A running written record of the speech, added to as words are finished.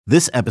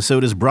This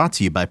episode is brought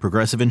to you by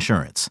Progressive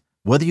Insurance.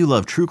 Whether you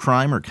love true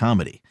crime or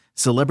comedy,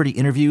 celebrity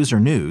interviews or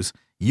news,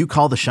 you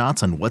call the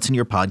shots on what's in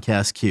your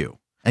podcast queue.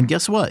 And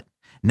guess what?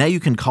 Now you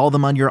can call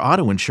them on your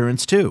auto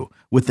insurance too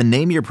with the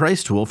Name Your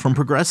Price tool from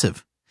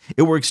Progressive.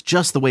 It works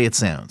just the way it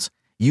sounds.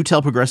 You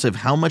tell Progressive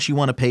how much you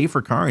want to pay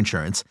for car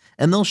insurance,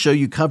 and they'll show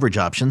you coverage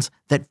options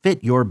that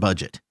fit your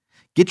budget.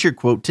 Get your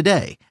quote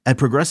today at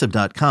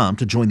Progressive.com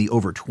to join the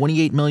over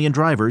 28 million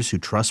drivers who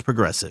trust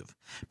Progressive.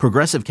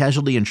 Progressive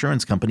Casualty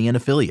Insurance Company and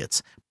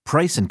Affiliates.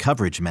 Price and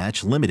coverage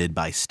match limited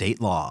by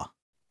state law.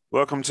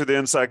 Welcome to the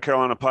Inside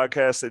Carolina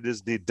podcast. It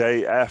is the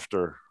day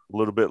after, a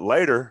little bit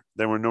later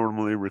than we're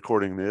normally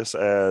recording this,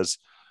 as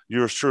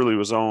yours truly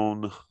was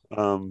on,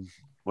 it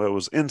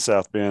was in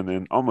South Bend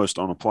and almost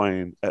on a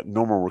plane at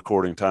normal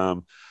recording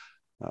time.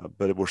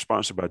 But we're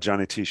sponsored by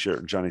Johnny T-Shirt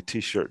and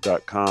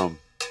JohnnyT-Shirt.com.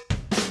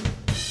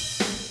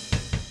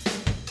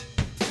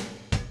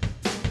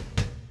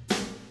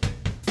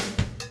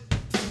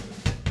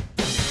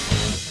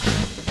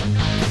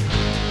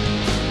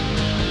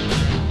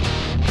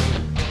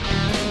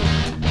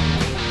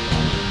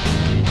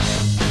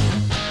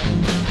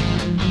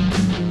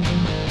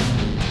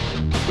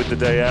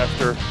 The day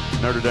after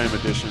Notre Dame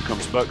edition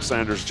comes Buck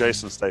Sanders,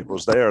 Jason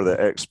Staples. They are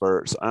the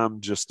experts.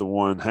 I'm just the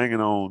one hanging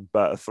on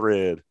by a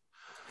thread.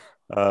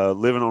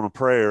 Living on a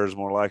prayer is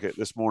more like it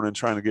this morning,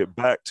 trying to get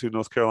back to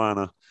North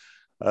Carolina.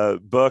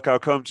 Buck, I'll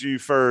come to you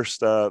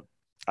first. I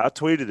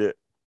tweeted it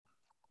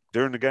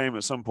during the game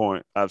at some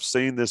point. I've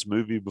seen this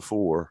movie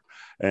before,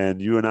 and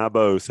you and I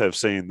both have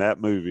seen that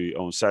movie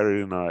on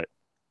Saturday night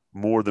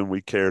more than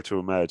we care to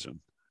imagine.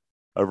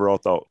 Overall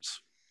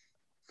thoughts?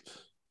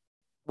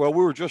 Well,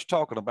 we were just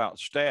talking about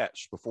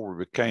stats before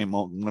we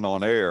went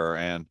on air,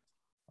 and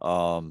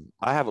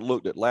I haven't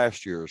looked at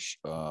last year's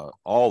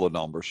all the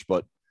numbers,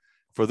 but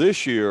for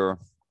this year,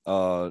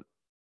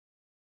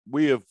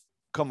 we have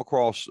come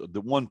across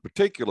the one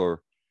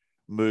particular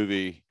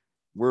movie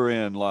we're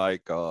in,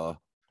 like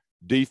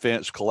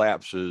defense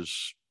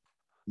collapses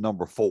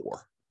number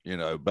 4,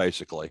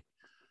 basically.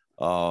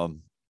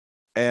 And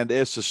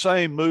it's the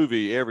same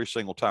movie every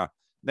single time.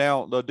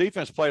 Now, the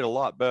defense played a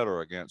lot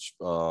better against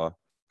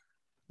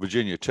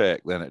Virginia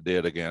Tech than it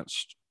did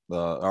against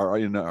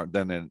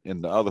than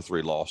in the other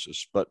 3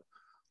 losses. But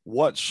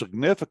what's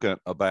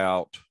significant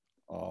about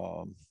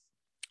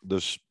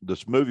this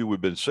movie we've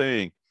been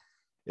seeing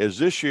is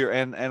this year,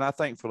 and I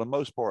think for the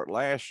most part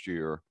last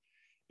year,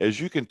 is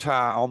you can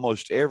tie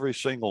almost every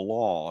single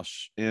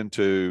loss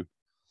into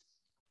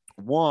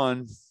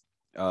one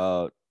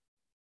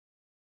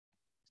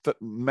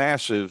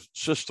massive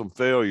system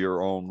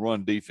failure on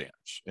run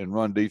defense, and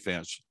run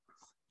defense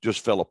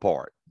just fell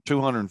apart.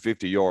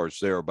 250 yards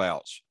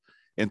thereabouts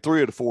in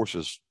 3 of the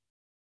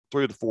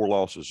 4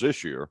 losses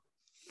this year.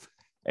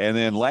 And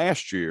then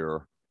last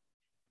year,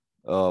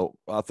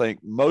 I think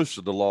most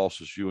of the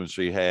losses UNC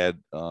had,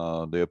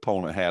 the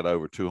opponent had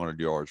over 200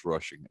 yards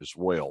rushing as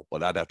well,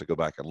 but I'd have to go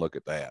back and look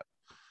at that.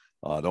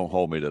 Don't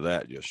hold me to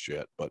that just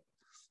yet, but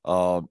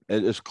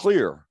it's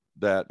clear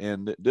that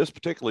in this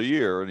particular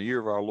year, in the year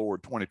of our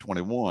Lord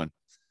 2021,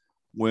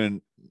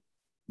 when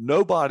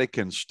nobody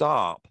can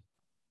stop,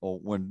 or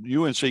when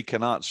UNC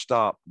cannot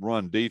stop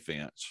run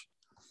defense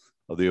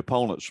of the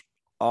opponent's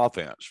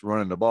offense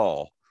running the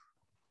ball,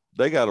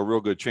 they got a real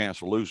good chance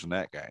of losing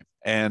that game.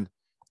 And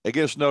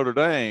against Notre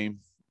Dame,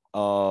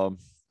 what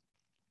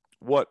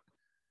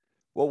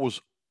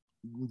was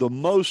the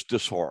most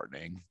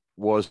disheartening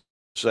was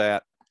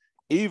that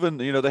even,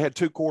 they had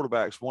 2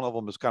 quarterbacks. One of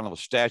them is kind of a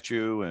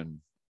statue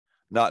and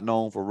not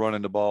known for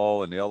running the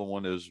ball, and the other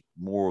one is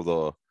more of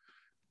the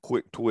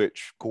quick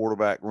twitch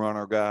quarterback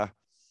runner guy.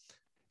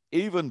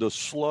 Even the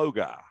slow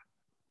guy,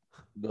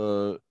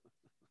 the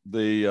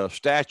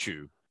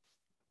statue,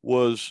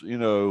 was,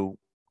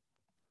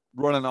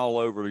 running all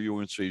over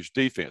UNC's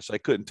defense. They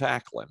couldn't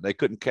tackle him. They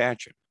couldn't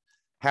catch him.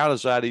 How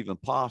is that even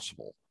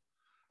possible?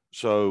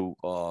 So,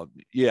 for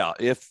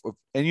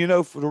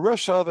the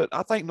rest of it,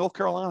 I think North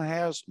Carolina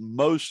has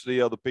most of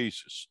the other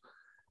pieces.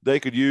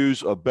 They could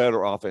use a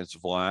better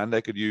offensive line.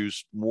 They could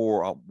use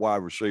more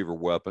wide receiver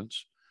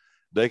weapons.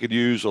 They could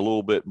use a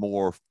little bit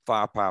more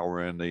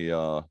firepower in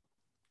the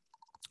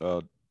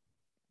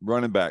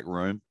running back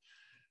room.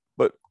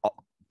 But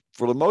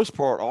for the most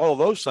part, all of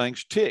those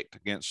things ticked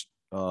against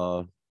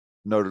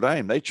Notre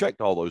Dame. They checked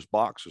all those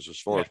boxes as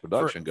far as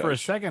production goes. For a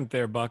second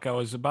there, Buck, I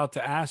was about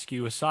to ask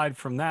you, aside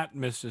from that,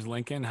 Mrs.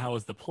 Lincoln, how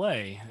was the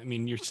play? I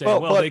mean, you're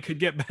saying, they could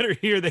get better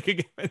here. They could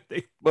get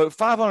better. But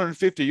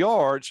 550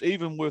 yards,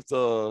 even with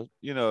the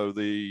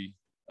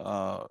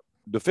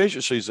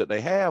deficiencies that they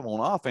have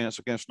on offense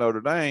against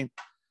Notre Dame,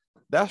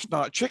 that's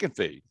not chicken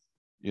feed,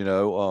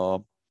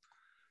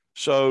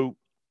 So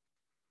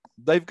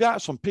they've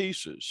got some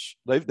pieces.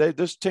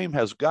 This team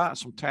has got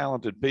some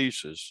talented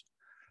pieces,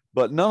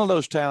 but none of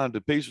those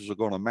talented pieces are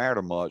going to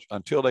matter much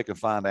until they can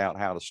find out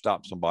how to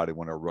stop somebody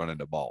when they're running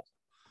the ball.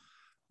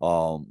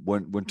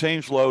 When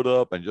teams load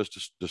up and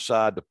just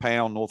decide to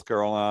pound North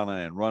Carolina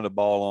and run the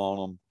ball on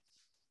them,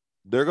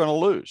 they're going to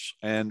lose.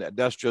 And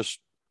that's just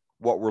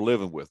what we're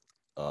living with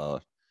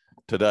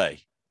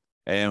today.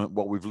 and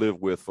what we've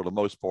lived with for the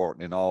most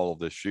part in all of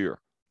this year.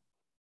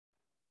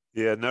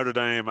 Yeah, Notre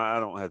Dame,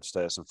 I don't have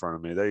stats in front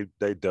of me.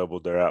 They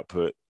doubled their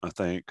output, I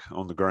think,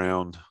 on the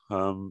ground.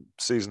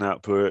 Season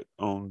output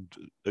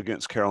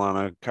against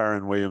Carolina,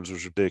 Kyron Williams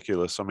was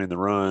ridiculous. I mean, the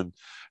run,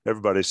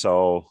 everybody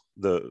saw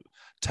the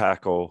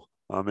tackle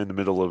in the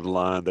middle of the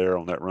line there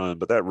on that run,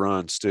 but that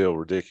run still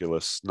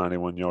ridiculous,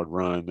 91-yard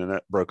run, and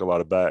that broke a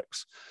lot of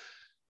backs.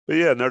 But,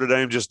 yeah, Notre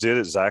Dame just did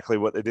exactly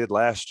what they did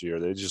last year.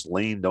 They just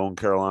leaned on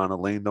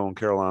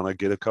Carolina,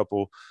 get a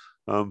couple –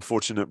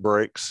 fortunate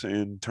breaks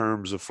in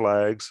terms of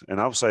flags. And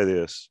I'll say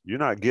this, you're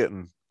not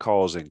getting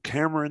calls in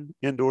Cameron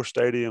Indoor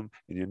Stadium,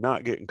 and you're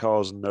not getting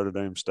calls in Notre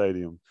Dame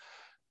Stadium.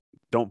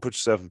 Don't put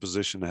yourself in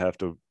position to have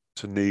to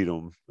need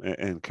them,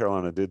 and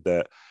Carolina did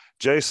that.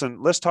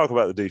 Jason, let's talk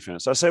about the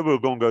defense. I said we were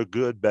going to go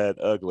good, bad,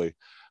 ugly.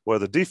 Well,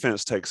 the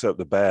defense takes up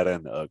the bad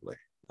and the ugly.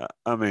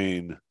 I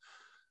mean,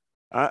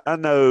 I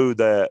know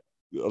that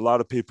a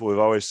lot of people have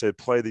always said,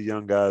 play the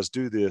young guys,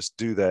 do this,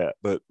 do that.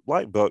 But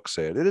like Buck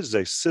said, it is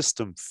a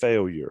system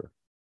failure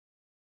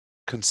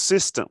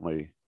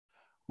consistently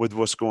with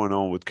what's going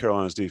on with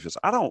Carolina's defense.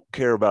 I don't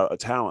care about a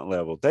talent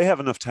level. They have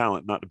enough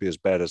talent not to be as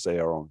bad as they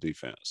are on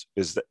defense.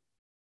 Is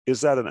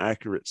that an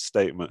accurate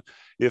statement?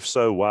 If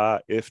so, why?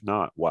 If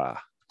not, why?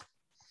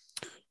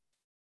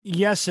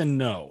 Yes and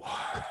no.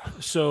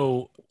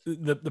 So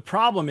the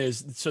problem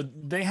is, so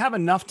they have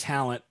enough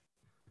talent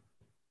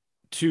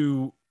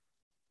to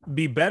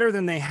be better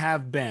than they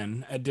have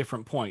been at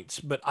different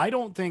points, but I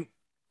don't think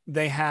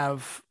they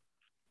have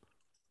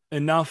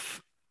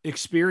enough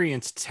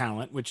experienced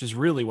talent, which is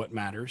really what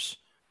matters,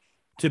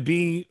 to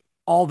be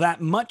all that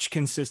much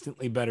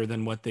consistently better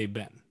than what they've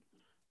been.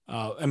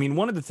 I mean,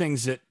 one of the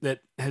things that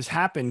has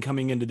happened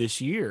coming into this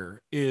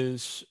year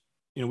is,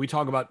 we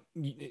talk about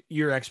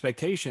year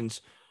expectations.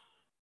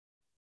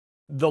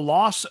 The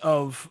loss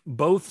of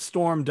both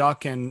Storm,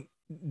 Duck, and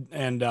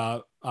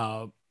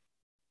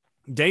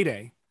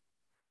Day-Day,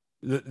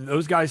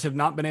 those guys have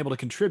not been able to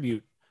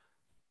contribute.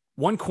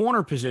 One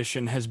corner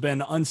position has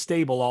been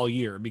unstable all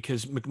year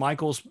because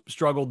McMichael's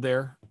struggled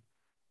there.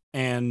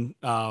 And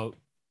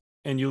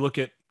you look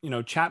at,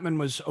 Chapman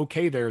was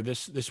okay there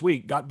this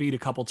week, got beat a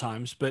couple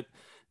times, but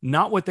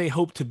not what they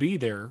hoped to be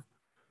there.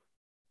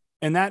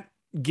 And that,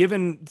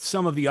 given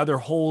some of the other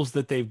holes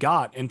that they've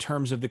got in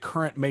terms of the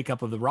current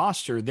makeup of the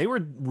roster, they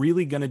were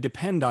really going to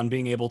depend on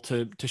being able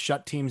to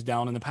shut teams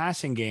down in the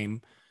passing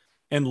game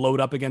and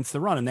load up against the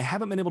run. And they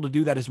haven't been able to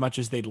do that as much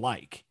as they'd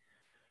like.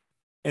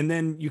 And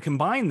then you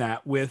combine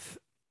that with,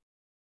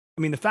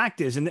 the fact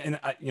is, and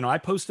I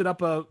posted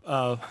up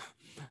a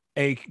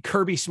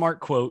Kirby Smart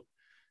quote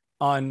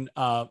on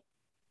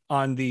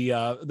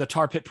the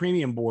Tar Pit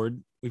Premium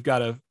board. We've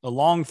got a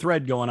long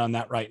thread going on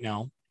that right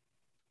now,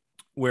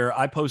 where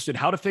I posted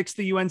how to fix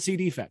the UNC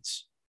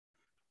defense.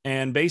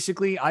 And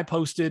basically I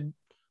posted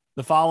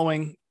the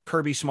following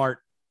Kirby Smart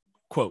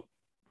quote.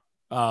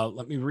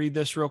 Let me read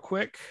this real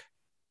quick.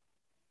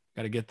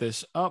 Got to get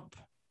this up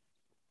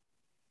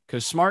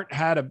because Smart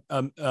had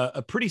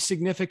a pretty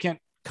significant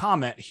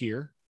comment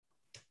here.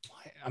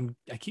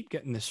 I keep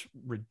getting this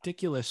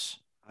ridiculous.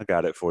 I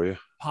got it for you.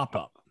 Pop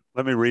up.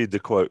 Let me read the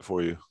quote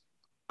for you.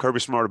 Kirby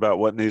Smart about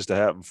what needs to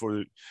happen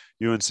for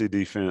the UNC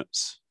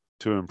defense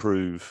to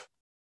improve.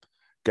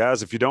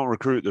 Guys, if you don't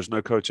recruit, there's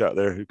no coach out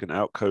there who can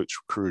out-coach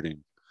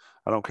recruiting.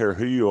 I don't care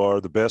who you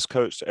are. The best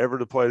coach ever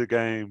to play the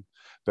game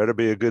better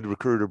be a good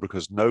recruiter,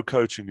 because no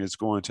coaching is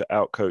going to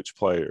out-coach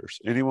players.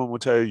 Anyone will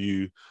tell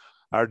you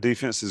our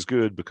defense is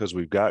good because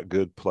we've got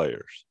good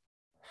players.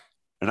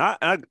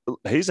 And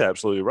he's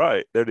absolutely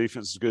right. Their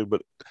defense is good,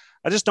 but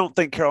I just don't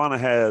think Carolina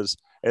has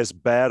as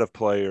bad of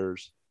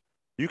players.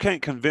 You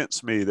can't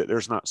convince me that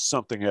there's not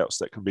something else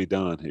that can be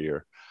done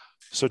here.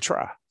 So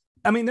try.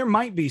 There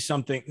might be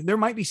something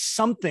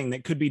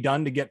that could be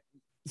done to get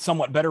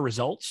somewhat better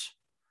results.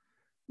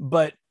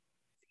 But,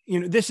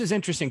 this is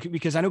interesting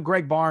because I know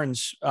Greg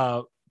Barnes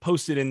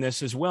posted in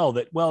this as well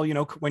that,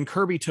 when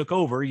Kirby took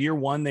over, year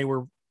one, they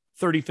were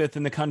 35th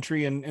in the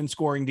country in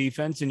scoring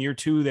defense. In year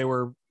two, they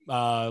were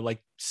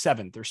like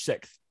 7th or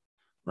 6th,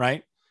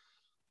 right?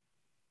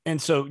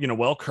 And so,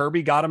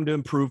 Kirby got them to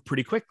improve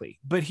pretty quickly.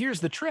 But here's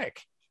the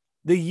trick.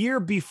 The year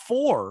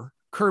before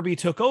Kirby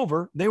took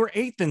over, they were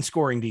 8th in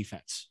scoring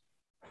defense.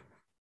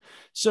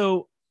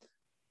 So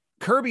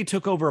Kirby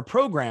took over a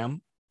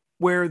program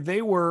where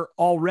they were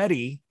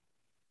already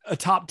a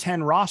top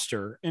 10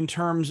 roster in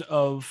terms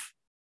of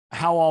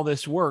how all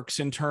this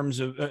works in terms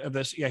of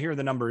this. Yeah, here are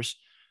the numbers.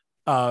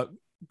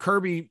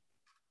 Kirby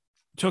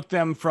took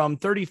them from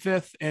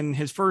 35th in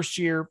his first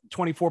year,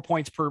 24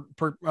 points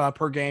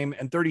per game,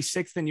 and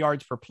 36th in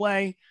yards per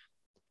play,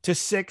 to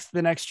 6th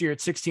the next year at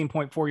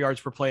 16.4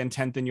 yards per play and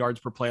 10th in yards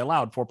per play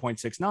allowed,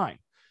 4.69.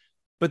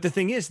 But the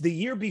thing is, the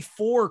year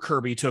before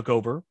Kirby took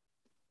over,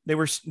 they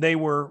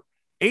were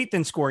 8th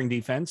in scoring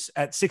defense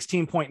at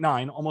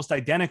 16.9, almost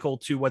identical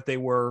to what they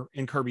were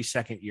in Kirby's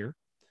second year,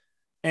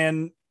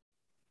 and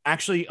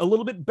actually a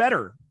little bit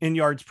better in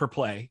yards per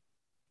play,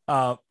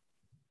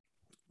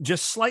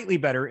 just slightly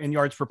better in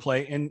yards per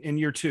play in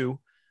year two,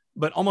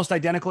 but almost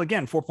identical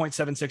again,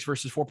 4.76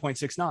 versus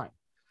 4.69.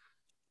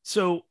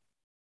 So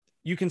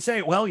you can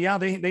say, well, yeah,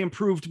 they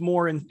improved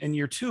more in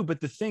year 2, but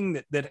the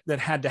thing that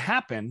had to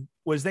happen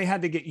was they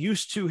had to get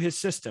used to his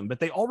system, but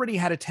they already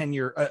had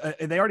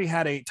they already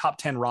had a top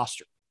 10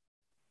 roster.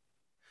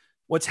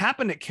 What's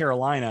happened at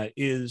Carolina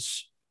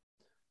is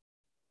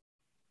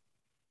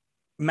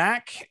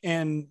Mack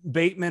and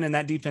Bateman and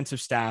that defensive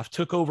staff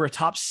took over a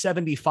top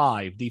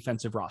 75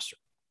 defensive roster.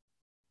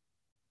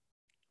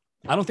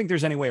 I don't think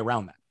there's any way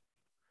around that.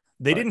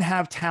 They didn't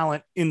have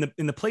talent in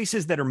the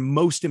places that are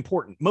most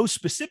important. Most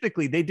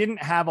specifically, they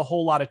didn't have a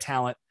whole lot of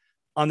talent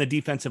on the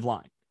defensive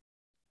line.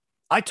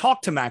 I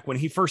talked to Mack when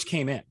he first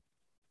came in.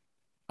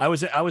 I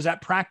was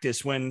at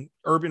practice when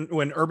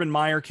Urban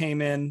Meyer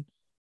came in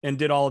and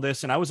did all of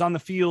this, and I was on the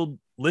field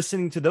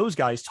listening to those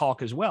guys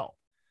talk as well.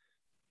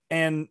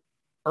 And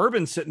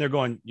Urban's sitting there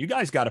going, "You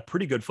guys got a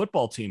pretty good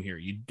football team here.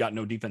 You got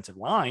no defensive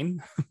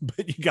line,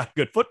 but you got a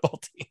good football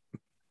team."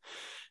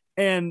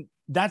 And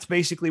that's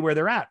basically where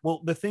they're at.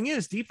 Well, the thing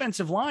is,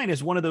 defensive line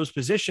is one of those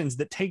positions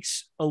that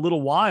takes a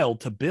little while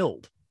to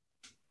build.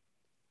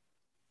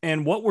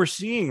 And what we're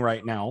seeing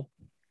right now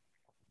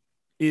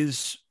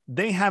is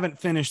they haven't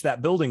finished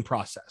that building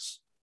process.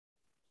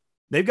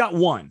 They've got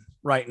one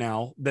right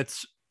now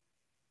that's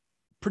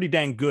pretty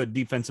dang good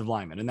defensive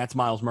lineman, and that's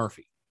Miles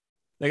Murphy.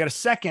 They got a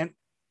second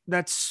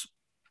that's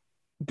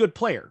a good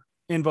player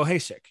in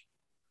Vohasek.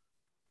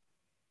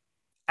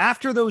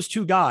 After those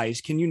two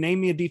guys, can you name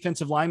me a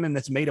defensive lineman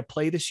that's made a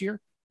play this year?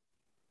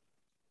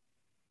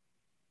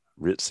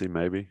 Ritzy,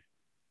 maybe.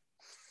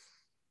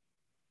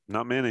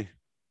 Not many.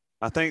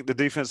 I think the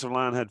defensive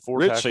line had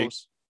 4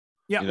 tackles.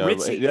 Yeah,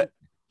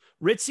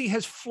 Ritzy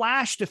has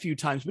flashed a few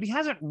times, but he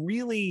hasn't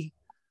really.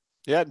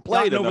 He hadn't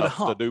played over enough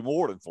to do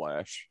more than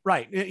flash.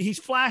 Right. He's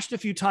flashed a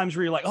few times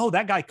where you're like, oh,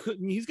 that guy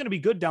he's going to be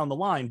good down the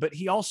line. But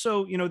he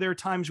also, there are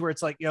times where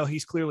it's like,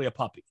 he's clearly a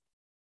puppy.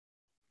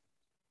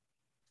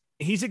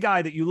 He's a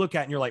guy that you look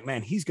at and you're like,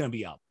 man, he's going to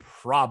be a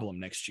problem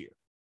next year.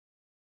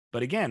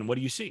 But again, what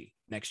do you see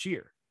next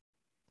year?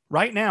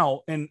 Right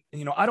now, and,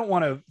 I don't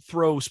want to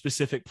throw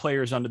specific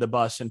players under the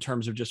bus in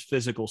terms of just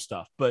physical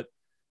stuff, but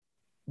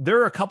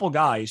there are a couple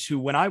guys who,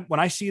 when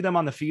I see them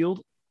on the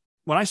field,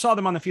 when I saw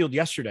them on the field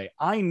yesterday,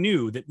 I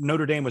knew that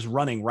Notre Dame was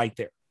running right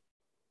there.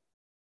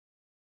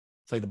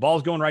 It's like the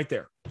ball's going right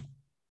there.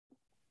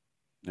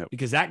 Yep.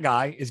 Because that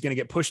guy is going to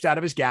get pushed out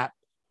of his gap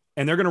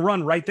and they're going to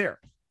run right there.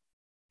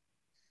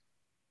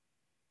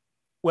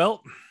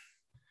 Well,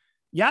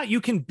 yeah, you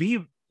can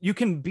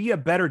be a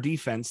better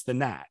defense than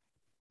that.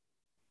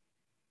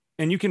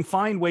 And you can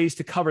find ways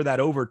to cover that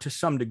over to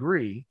some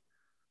degree.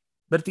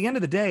 But at the end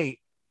of the day,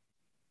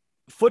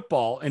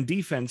 football and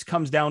defense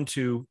comes down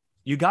to,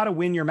 you got to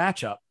win your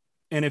matchup.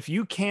 And if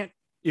you can't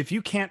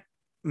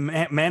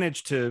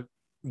manage to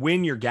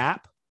win your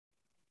gap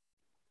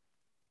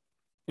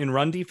in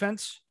run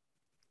defense,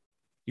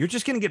 you're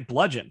just going to get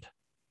bludgeoned.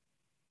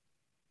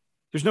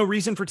 There's no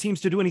reason for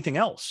teams to do anything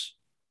else.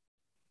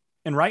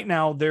 And right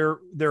now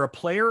they're a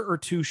player or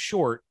two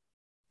short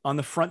on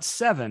the front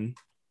 7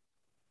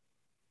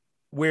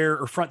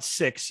 or front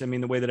 6. I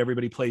mean, the way that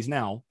everybody plays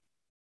now,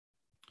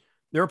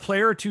 they're a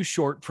player or two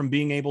short from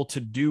being able to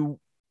do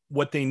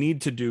what they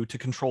need to do to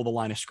control the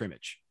line of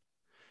scrimmage.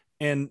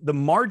 And the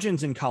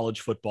margins in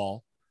college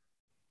football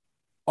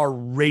are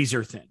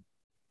razor thin.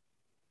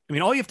 I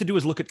mean, all you have to do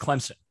is look at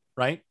Clemson,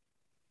 right?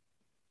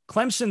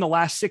 Clemson the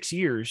last 6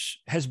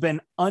 years has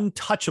been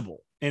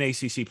untouchable in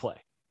ACC play.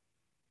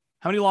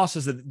 How many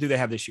losses do they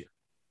have this year?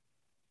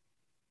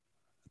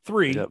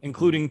 3, yep,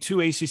 including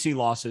 2 ACC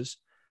losses.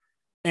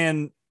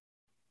 And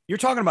you're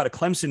talking about a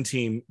Clemson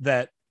team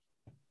that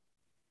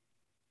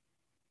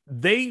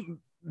they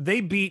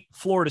beat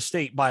Florida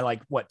State by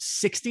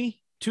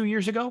 60 2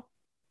 years ago?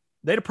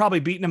 They'd have probably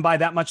beaten them by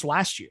that much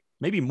last year,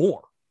 maybe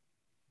more.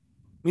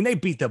 I mean, they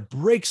beat the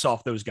brakes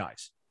off those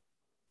guys.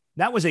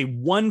 That was a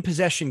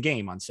 1-possession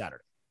game on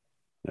Saturday.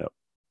 Yep.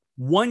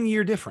 1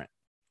 year different.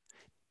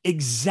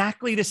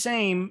 Exactly the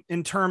same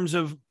in terms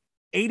of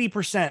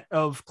 80%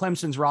 of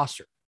Clemson's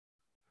roster.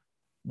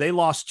 They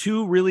lost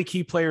 2 really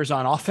key players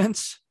on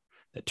offense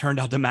that turned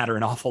out to matter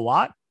an awful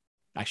lot.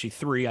 Actually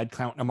 3, I'd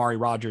count Amari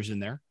Rogers in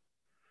there.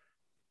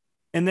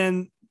 And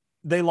then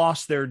they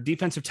lost their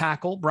defensive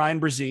tackle, Brian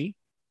Brzee,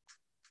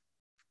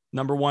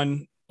 number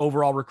 1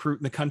 overall recruit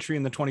in the country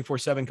in the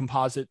 24/7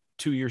 composite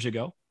 2 years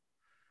ago.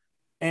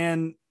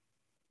 And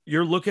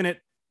you're looking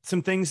at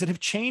some things that have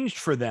changed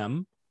for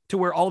them to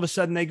where all of a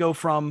sudden they go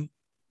from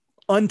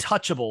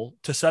untouchable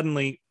to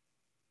suddenly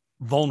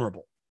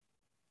vulnerable.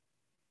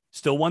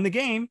 Still won the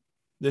game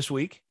this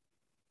week.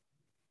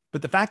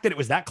 But the fact that it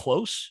was that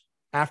close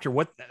after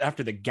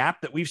the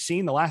gap that we've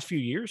seen the last few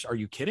years, are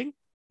you kidding?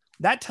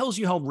 That tells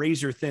you how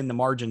razor thin the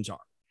margins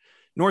are.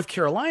 North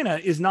Carolina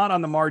is not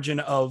on the margin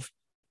of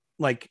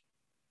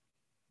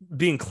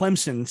being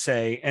Clemson,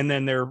 say, and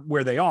then they're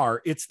where they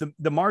are. It's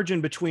the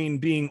margin between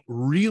being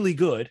really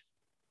good,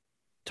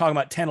 talking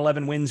about 10,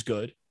 11 wins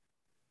good,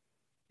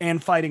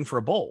 and fighting for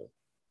a bowl.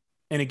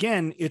 And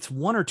again, it's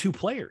 1 or 2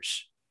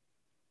 players.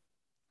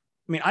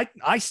 I I mean,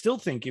 I still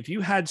think if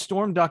you had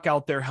Storm Duck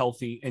out there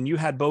healthy and you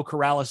had Bo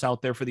Corrales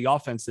out there for the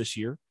offense this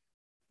year,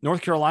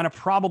 North Carolina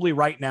probably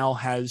right now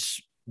has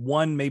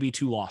 1, maybe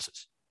 2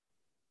 losses.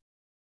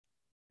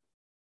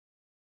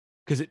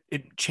 Because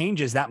it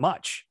changes that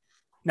much.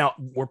 Now,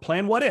 we're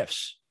playing what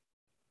ifs.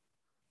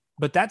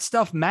 But that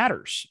stuff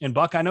matters. And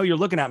Buck, I know you're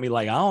looking at me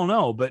like, I don't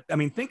know. But I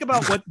mean, think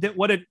about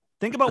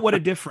what a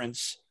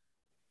difference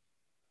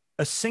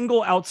a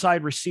single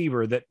outside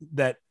receiver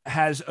that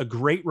has a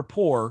great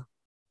rapport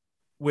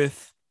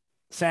with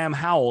Sam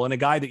Howell and a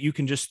guy that you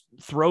can just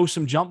throw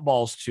some jump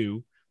balls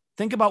to.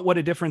 Think about what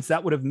a difference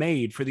that would have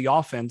made for the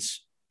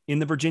offense in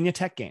the Virginia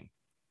Tech game,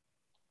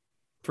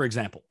 for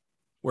example,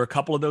 where a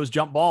couple of those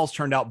jump balls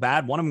turned out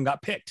bad. One of them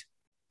got picked.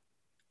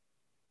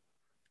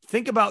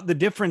 Think about the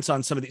difference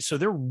on some of these. So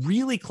they're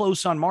really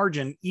close on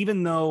margin,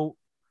 even though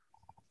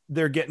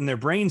they're getting their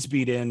brains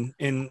beat in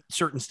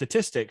certain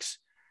statistics.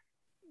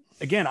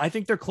 Again, I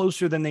think they're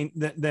closer than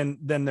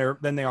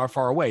they are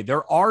far away.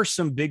 There are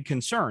some big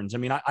concerns. I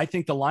mean, I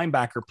think the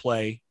linebacker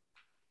play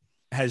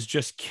has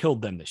just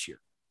killed them this year.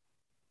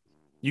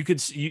 You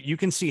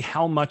can see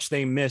how much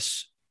they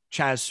miss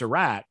Chaz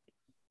Surratt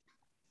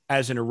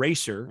as an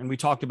eraser. And we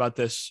talked about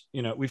this,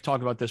 we've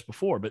talked about this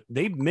before, but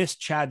they've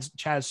missed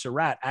Chaz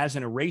Surratt as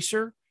an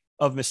eraser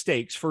of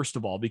mistakes, first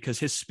of all, because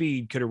his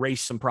speed could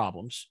erase some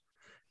problems.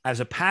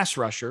 As a pass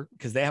rusher,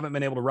 because they haven't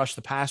been able to rush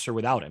the passer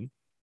without him.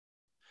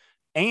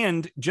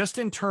 And just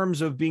in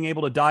terms of being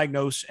able to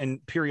diagnose and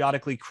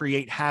periodically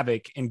create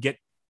havoc and get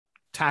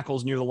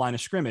tackles near the line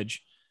of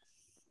scrimmage.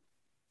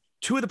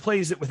 2 of the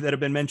plays that have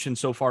been mentioned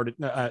so far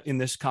in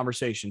this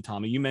conversation,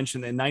 Tommy, you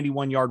mentioned the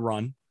 91-yard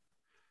run.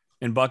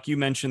 And Buck, you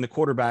mentioned the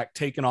quarterback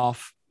taking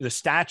off, the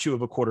statue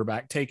of a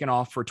quarterback taken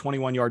off for a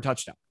 21-yard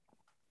touchdown.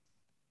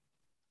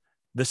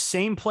 The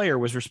same player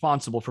was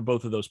responsible for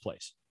both of those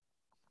plays.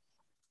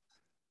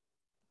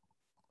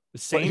 The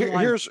same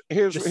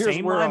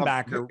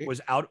linebacker was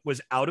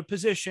out of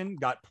position,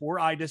 got poor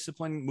eye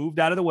discipline, moved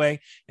out of the way,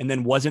 and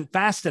then wasn't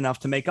fast enough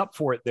to make up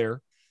for it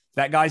there.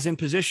 That guy's in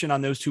position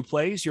on those 2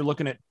 plays. You're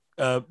looking at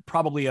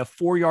probably a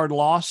 4-yard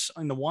loss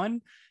on the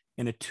one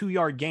and a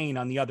 2-yard gain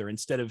on the other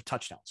instead of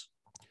touchdowns.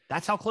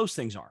 That's how close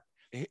things are.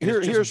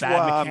 Here's why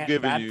I'm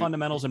giving bad you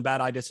fundamentals and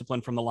bad eye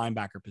discipline from the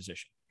linebacker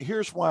position.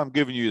 Here's why I'm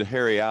giving you the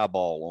hairy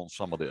eyeball on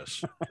some of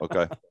this.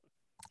 Okay.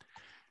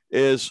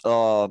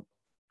 I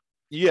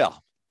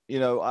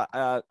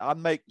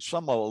make a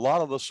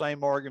lot of the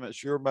same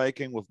arguments you're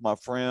making with my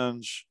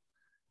friends,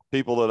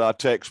 people that I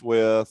text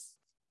with.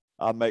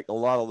 I make a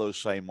lot of those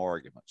same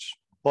arguments,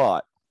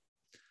 but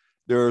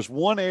there's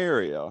one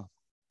area,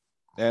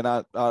 and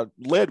I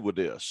led with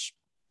this,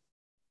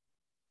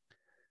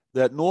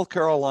 that North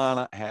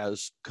Carolina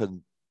has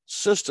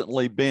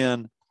consistently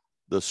been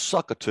the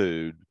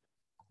suckitude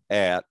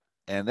at,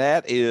 and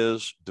that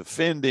is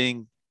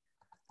defending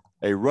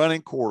a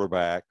running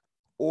quarterback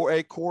or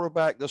a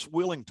quarterback that's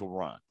willing to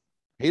run.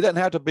 He doesn't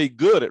have to be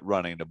good at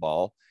running the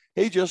ball.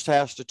 He just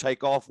has to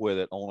take off with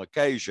it on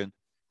occasion.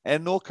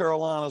 And North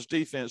Carolina's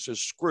defense is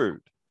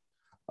screwed.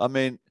 I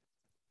mean,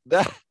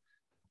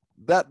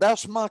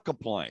 that's my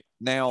complaint.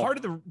 Now,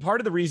 part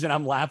of the reason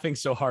I'm laughing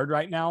so hard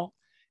right now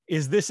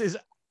is this is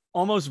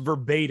almost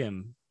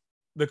verbatim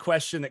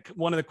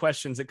one of the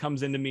questions that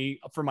comes into me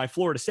for my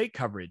Florida State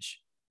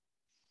coverage.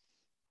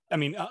 I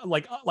mean,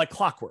 like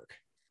clockwork,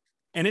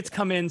 and it's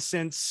come in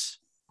since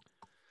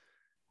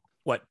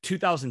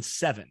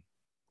 2007.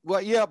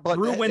 Well, yeah, but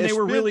through when they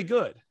were really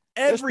good.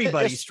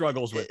 Everybody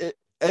struggles with it.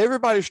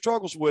 Everybody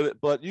struggles with it,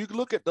 but you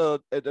look at the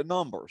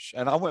numbers,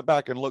 and I went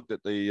back and looked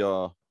at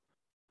the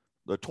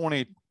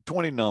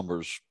 2020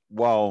 numbers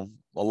while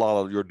a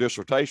lot of your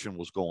dissertation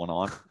was going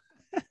on,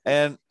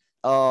 and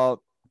North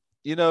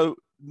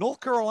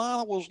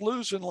Carolina was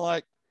losing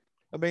the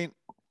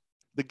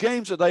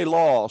games that they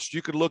lost,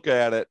 you could look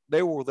at it,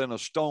 they were within a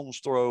stone's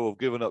throw of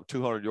giving up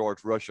 200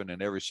 yards rushing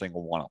in every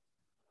single one of them.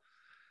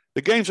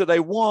 The games that they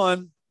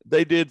won,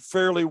 they did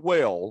fairly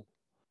well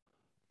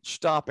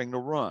stopping the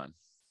run.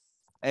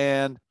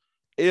 And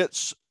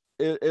it's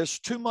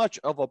too much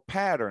of a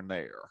pattern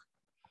there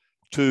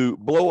to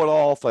blow it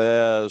off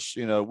as,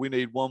 we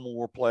need 1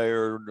 more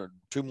player,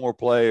 2 more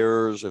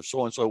players, if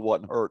so-and-so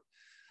wasn't hurt.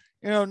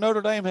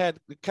 Notre Dame had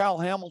Kyle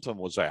Hamilton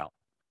was out,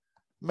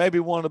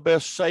 maybe one of the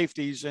best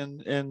safeties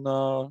in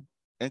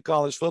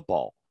college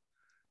football.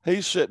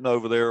 He's sitting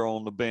over there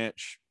on the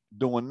bench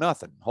doing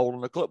nothing,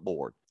 holding a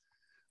clipboard.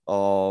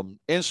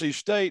 NC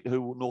State,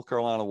 who North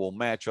Carolina will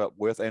match up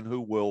with and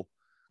who will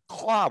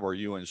clobber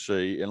UNC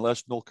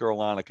unless North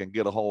Carolina can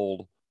get a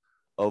hold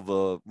of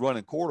a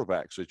running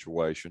quarterback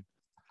situation.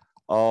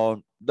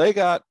 They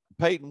got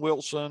Peyton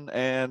Wilson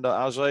and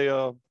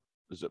Isaiah,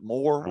 is it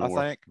Moore? I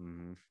think,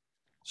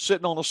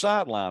 sitting on the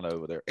sideline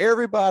over there.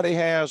 Everybody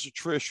has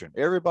attrition.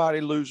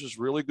 Everybody loses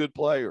really good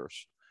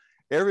players.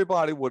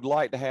 Everybody would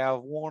like to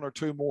have 1 or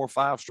 2 more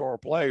 5-star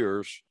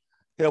players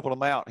helping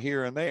them out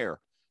here and there.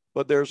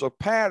 But there's a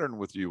pattern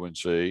with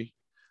UNC,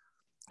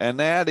 and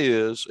that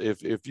is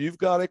if you've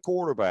got a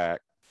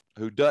quarterback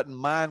who doesn't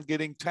mind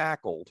getting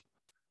tackled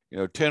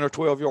 10 or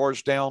 12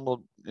 yards down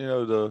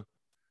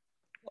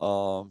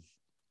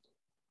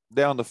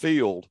down the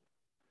field,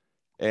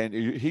 and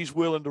he's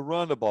willing to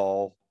run the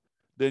ball,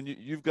 then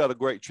you've got a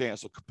great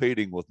chance of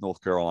competing with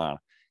North Carolina.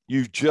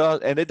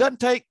 And it doesn't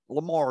take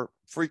Lamar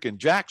freaking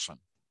Jackson,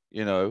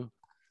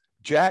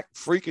 Jack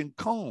freaking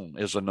Cohn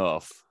is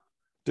enough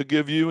to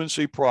give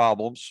UNC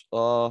problems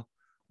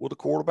with a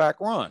quarterback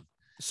run.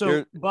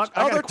 So, Buck,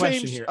 I got a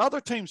question here.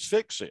 Other teams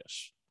fix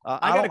this.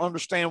 I don't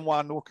understand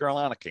why North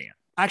Carolina can't.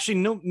 Actually,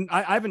 no,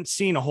 I haven't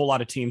seen a whole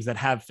lot of teams that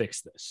have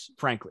fixed this,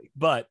 frankly.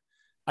 But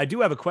I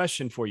do have a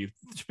question for you.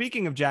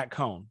 Speaking of Jack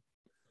Cohn,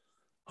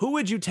 who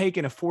would you take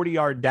in a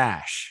 40-yard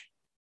dash?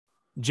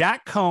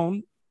 Jack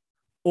Cohn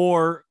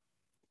or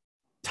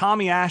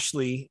Tommy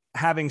Ashley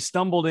having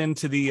stumbled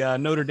into the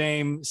Notre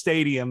Dame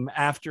stadium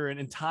after an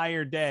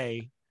entire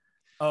day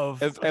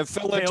of and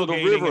fell into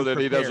the river that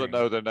he doesn't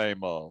know the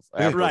name of.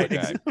 Right.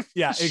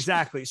 Yeah,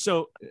 exactly.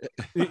 So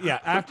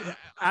yeah,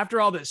 after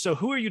all this, so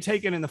who are you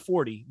taking in the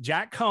 40?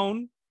 Jack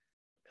Cohn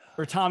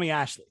or Tommy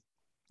Ashley?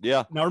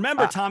 Yeah. Now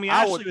remember, Tommy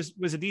Ashley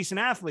was a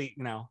decent athlete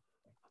now.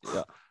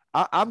 Yeah.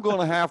 I'm going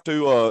to have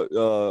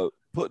to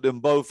put them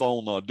both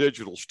on a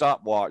digital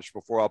stopwatch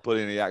before I put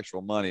any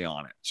actual money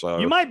on it. So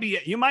you might be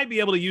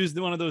able to use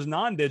one of those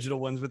non-digital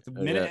ones with the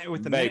minute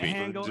minute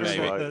hand going,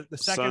 the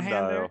second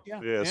hand there.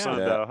 Yeah,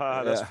 sundial.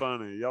 Ha, that's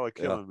funny. Y'all are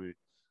killing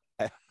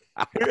me.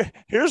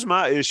 Here's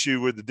my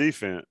issue with the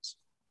defense.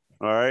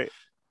 All right,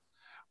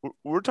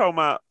 we're talking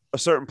about a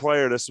certain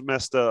player that's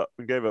messed up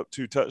and gave up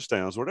 2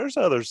 touchdowns. Well, there's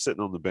others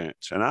sitting on the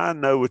bench, and I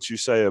know what you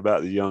say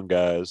about the young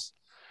guys.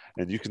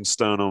 And you can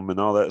stun them and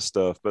all that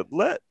stuff, but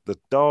let the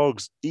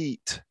dogs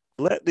eat.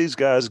 Let these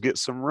guys get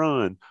some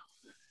run.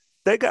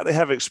 They got to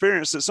have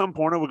experience at some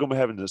point, or we're going to be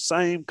having the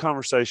same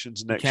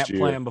conversations next year. Can't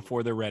play them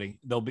before they're ready.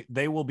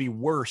 They will be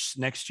worse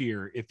next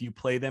year if you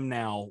play them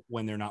now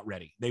when they're not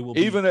ready. They will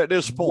be even at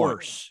this point.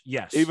 Worse.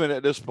 Yes. Even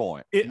at this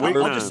point. I'll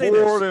just say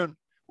this.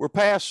 We're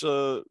past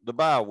the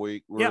bye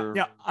week.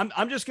 Yeah.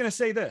 I'm just going to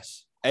say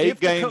this. 8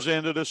 games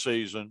into the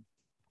season.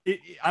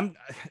 I've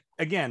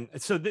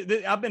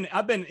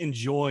been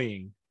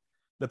enjoying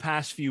the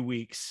past few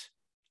weeks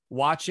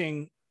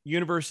watching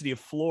University of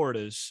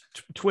Florida's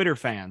Twitter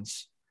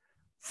fans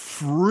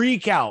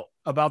freak out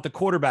about the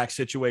quarterback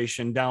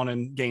situation down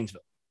in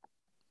Gainesville,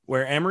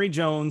 where Emory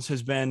Jones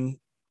has been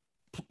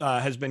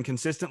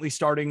consistently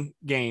starting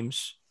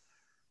games.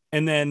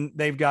 And then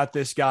they've got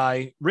this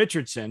guy,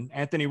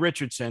 Anthony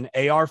Richardson,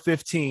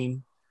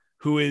 AR-15,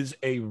 who is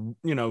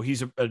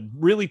he's a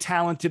really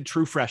talented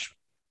true freshman.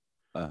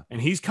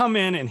 And he's come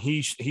in and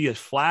he has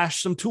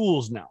flashed some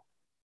tools now,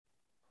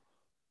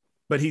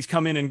 but he's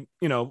come in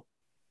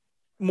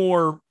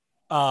more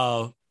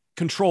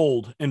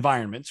controlled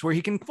environments where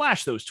he can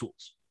flash those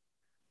tools.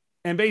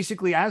 And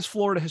basically, as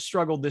Florida has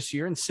struggled this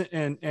year, and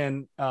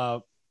did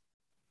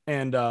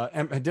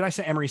I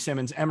say Emory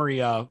Simmons? Emory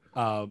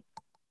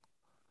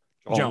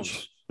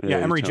Jones. Yeah,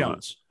 Emory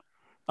Jones.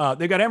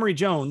 They got Emory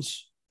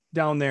Jones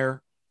down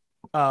there.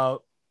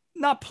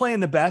 Not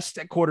playing the best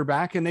at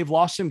quarterback, and they've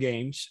lost some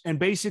games. And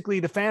basically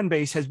the fan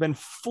base has been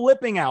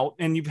flipping out,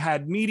 and you've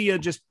had media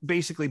just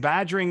basically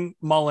badgering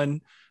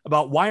Mullen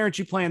about why aren't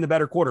you playing the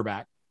better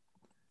quarterback?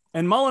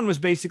 And Mullen was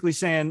basically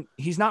saying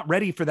he's not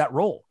ready for that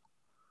role.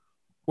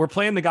 We're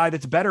playing the guy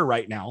that's better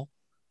right now.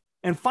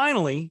 And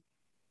finally,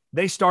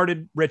 they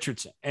started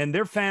Richardson, and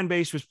their fan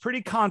base was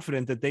pretty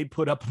confident that they'd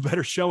put up a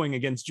better showing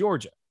against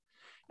Georgia.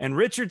 And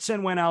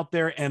Richardson went out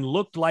there and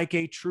looked like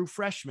a true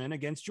freshman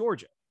against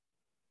Georgia.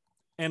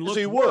 And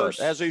looked worse,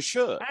 as he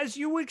should, as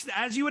you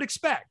would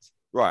expect,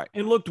 right?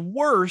 And looked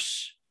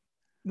worse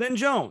than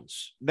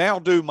Jones. Now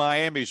do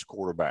Miami's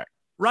quarterback,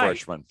 right?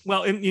 Freshman.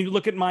 Well, and you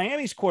look at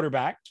Miami's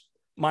quarterback.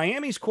 When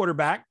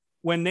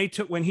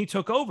he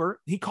took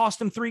over, he cost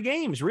them 3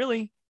 games,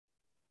 really.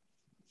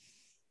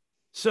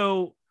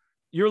 So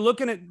you're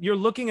looking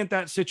at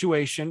that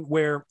situation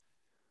where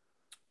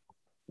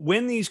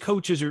when these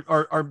coaches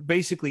are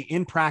basically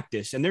in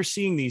practice and they're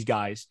seeing these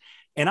guys,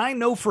 and I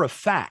know for a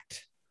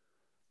fact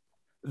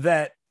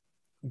that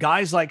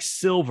guys like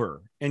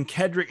Silver and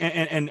Kedrick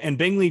and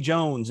Bingley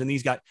Jones and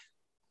these guys,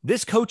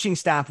 this coaching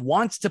staff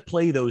wants to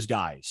play those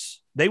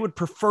guys. They would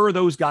prefer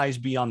those guys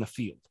be on the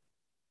field.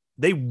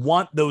 They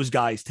want those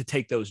guys to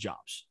take those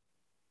jobs.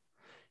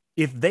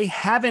 If they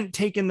haven't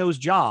taken those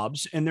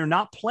jobs and they're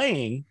not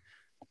playing,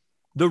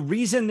 the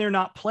reason they're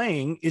not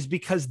playing is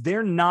because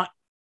they're not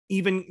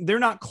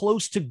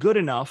close to good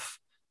enough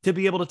to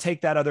be able to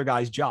take that other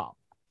guy's job.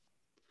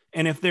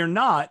 And if they're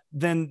not,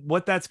 then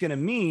what that's going to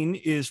mean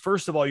is,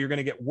 first of all, you're going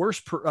to get worse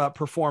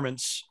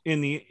performance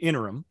in the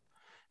interim.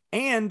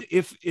 And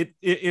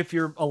if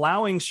you're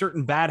allowing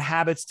certain bad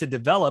habits to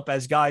develop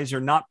as guys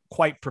are not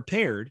quite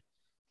prepared,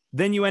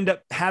 then you end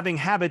up having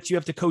habits you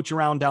have to coach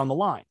around down the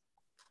line.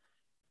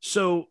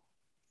 So,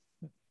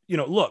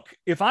 look,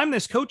 if I'm on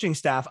this coaching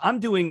staff,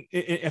 I'm doing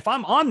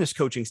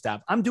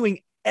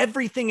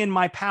everything in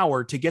my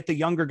power to get the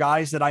younger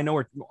guys that I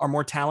know are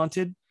more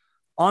talented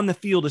on the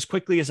field as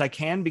quickly as I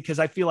can, because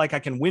I feel like I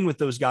can win with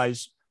those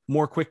guys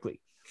more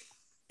quickly.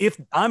 If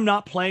I'm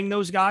not playing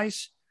those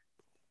guys,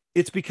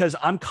 it's because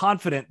I'm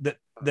confident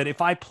that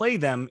if I play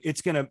them,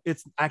 it's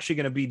actually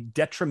going to be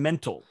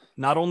detrimental,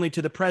 not only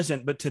to the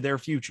present, but to their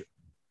future.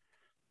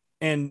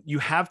 And you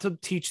have to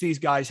teach these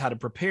guys how to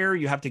prepare.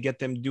 You have to get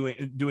them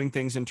doing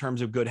things in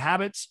terms of good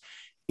habits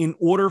in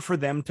order for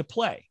them to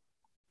play.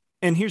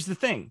 And here's the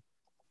thing.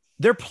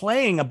 They're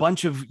playing a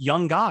bunch of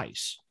young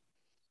guys.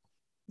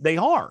 They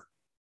are.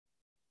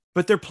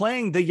 But they're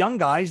playing the young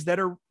guys that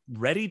are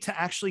ready to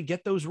actually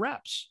get those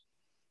reps.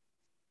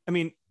 I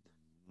mean,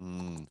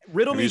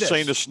 riddle me this. Have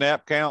you seen the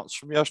snap counts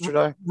from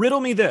yesterday?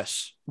 Riddle me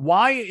this.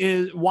 Why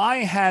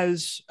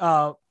has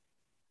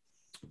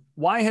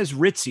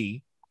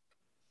Ritzy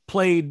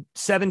played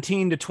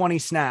 17 to 20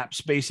 snaps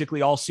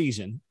basically all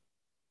season,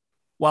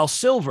 while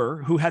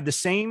Silver, who had the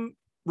same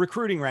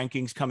recruiting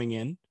rankings coming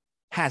in,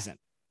 hasn't?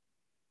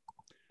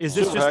 Is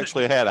this Silver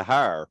actually had a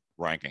higher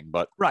ranking,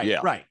 but right,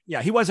 yeah. Right.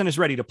 Yeah. He wasn't as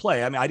ready to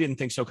play. I mean, I didn't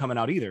think so coming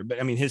out either, but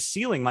I mean, his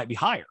ceiling might be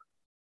higher,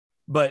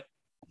 but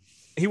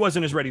he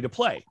wasn't as ready to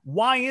play.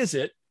 Why is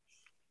it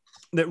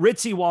that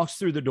Ritzy walks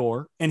through the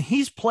door and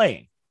he's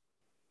playing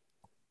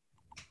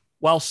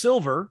while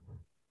Silver,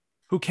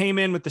 who came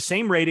in with the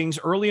same ratings,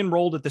 early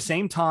enrolled at the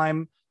same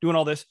time, doing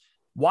all this,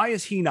 why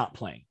is he not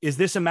playing? Is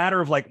this a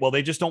matter of like, well,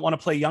 they just don't want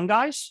to play young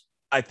guys?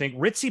 I think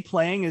Ritzy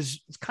playing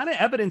is kind of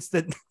evidence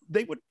that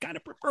they would kind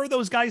of prefer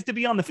those guys to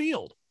be on the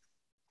field.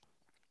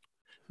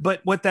 But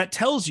what that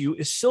tells you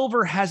is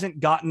Silver hasn't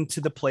gotten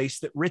to the place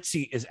that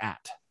Ritzy is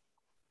at.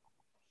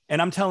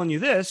 And I'm telling you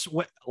this,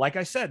 like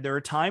I said, there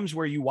are times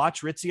where you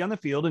watch Ritzy on the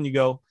field and you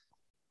go,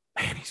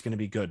 man, he's going to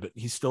be good, but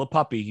he's still a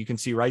puppy. You can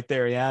see right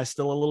there. Yeah,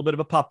 still a little bit of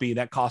a puppy.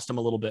 That cost him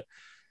a little bit.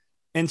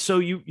 And so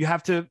you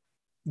have to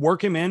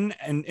work him in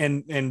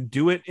and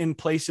do it in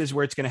places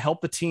where it's going to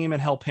help the team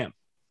and help him.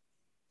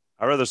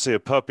 I'd rather see a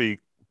puppy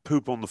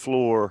poop on the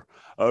floor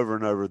over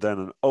and over than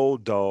an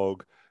old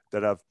dog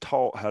that I've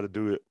taught how to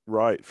do it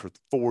right for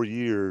 4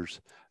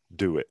 years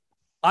do it.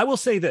 I will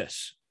say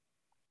this.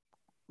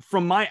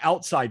 From my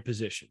outside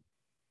position,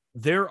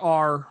 there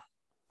are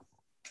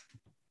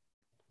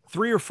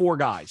 3 or 4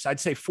 guys, I'd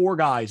say 4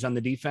 guys on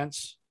the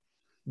defense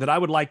that I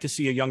would like to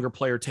see a younger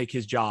player take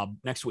his job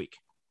next week.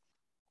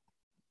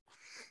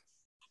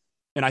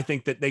 And I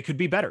think that they could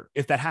be better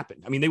if that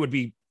happened. I mean, they would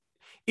be,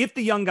 if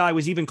the young guy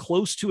was even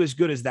close to as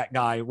good as that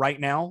guy right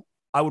now,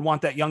 I would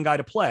want that young guy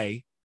to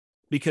play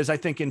because I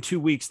think in 2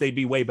 weeks they'd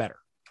be way better.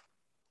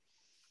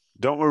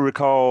 Don't we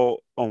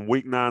recall on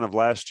week 9 of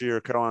last year,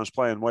 Carolina's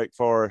playing Wake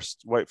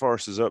Forest. Wake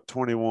Forest is up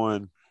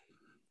 21.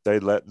 They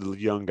let the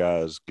young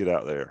guys get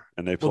out there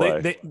and they play.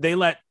 Well,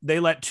 they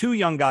let 2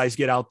 young guys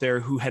get out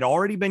there who had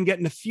already been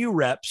getting a few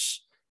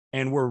reps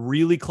and were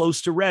really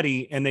close to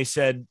ready. And they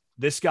said,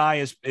 this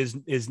guy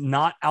is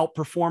not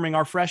outperforming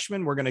our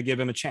freshman. We're going to give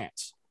him a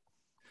chance.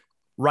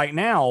 Right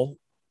now,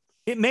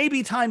 it may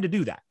be time to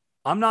do that.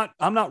 I'm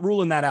not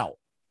ruling that out.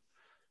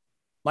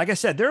 Like I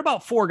said, there are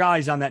about 4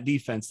 guys on that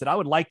defense that I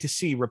would like to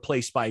see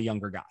replaced by a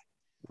younger guy.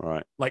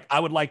 Right. Like I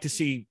would like to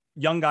see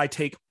young guy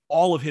take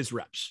all of his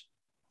reps.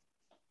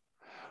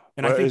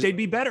 And I think they'd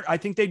be better. I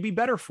think they'd be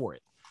better for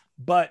it.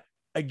 But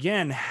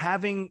again,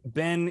 having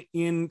been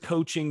in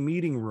coaching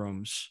meeting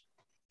rooms,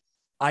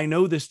 I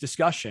know this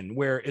discussion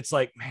where it's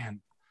like,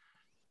 man,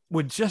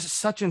 would just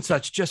such and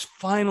such just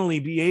finally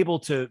be able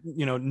to,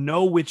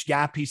 know which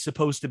gap he's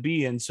supposed to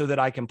be in so that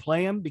I can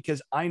play him?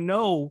 Because I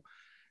know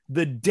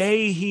the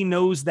day he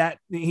knows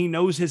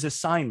his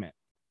assignment,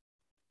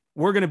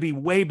 we're going to be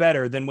way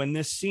better than when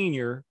this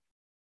senior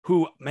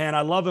who, man,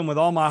 I love him with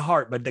all my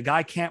heart, but the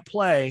guy can't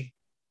play.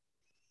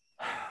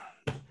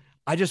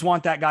 I just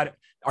want that guy to,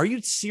 are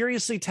you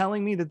seriously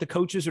telling me that the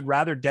coaches would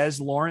rather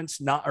Des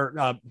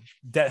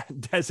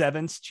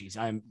Evans? Geez,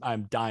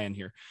 I'm dying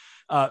here.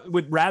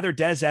 Would rather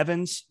Des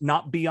Evans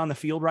not be on the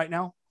field right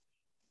now?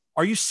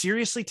 Are you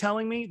seriously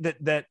telling me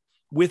that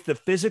with the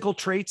physical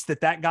traits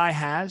that guy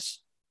has,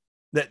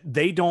 that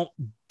they don't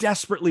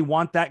desperately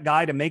want that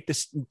guy to make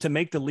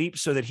the leap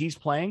so that he's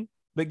playing?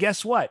 But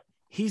guess what?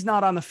 He's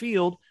not on the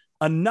field.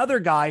 Another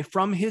guy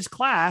from his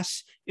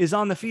class is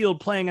on the field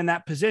playing in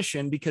that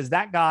position because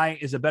that guy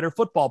is a better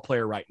football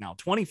player right now.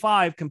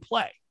 25 can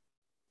play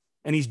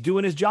and he's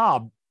doing his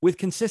job with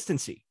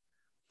consistency.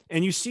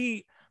 And you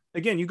see,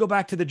 again, you go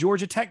back to the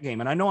Georgia Tech game,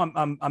 and I know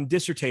I'm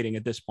dissertating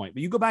at this point,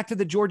 but you go back to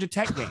the Georgia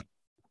Tech game,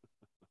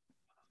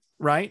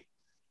 right?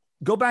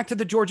 Go back to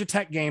the Georgia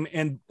Tech game,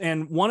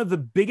 and one of the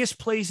biggest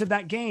plays of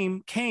that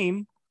game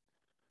came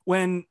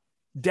when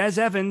Des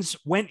Evans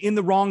went in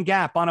the wrong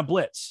gap on a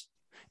blitz.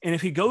 And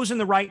if he goes in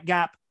the right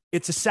gap,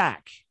 it's a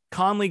sack.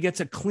 Conley gets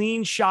a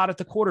clean shot at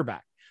the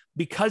quarterback.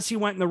 Because he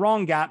went in the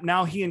wrong gap,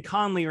 now he and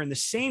Conley are in the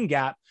same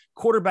gap.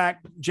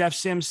 Quarterback Jeff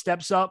Sims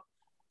steps up,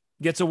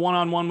 gets a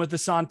one-on-one with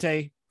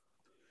Asante,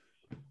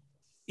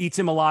 eats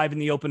him alive in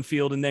the open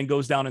field, and then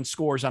goes down and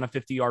scores on a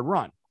 50-yard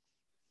run.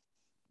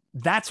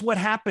 That's what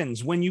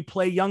happens when you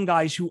play young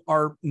guys who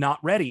are not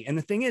ready. And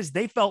the thing is,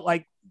 they felt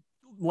like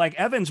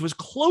Evans was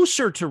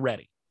closer to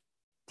ready.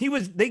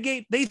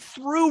 They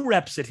threw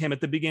reps at him at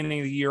the beginning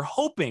of the year,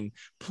 hoping,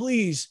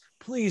 please,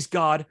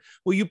 God,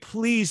 will you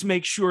please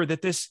make sure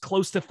that this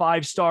close to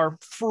 5-star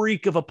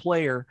freak of a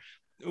player,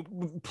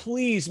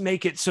 please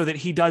make it so that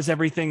he does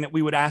everything that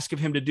we would ask of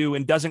him to do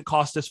and doesn't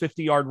cost us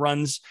 50-yard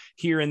runs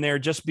here and there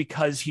just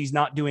because he's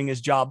not doing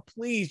his job.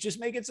 Please just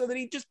make it so that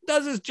he just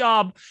does his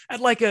job at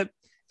like a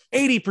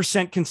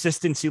 80%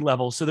 consistency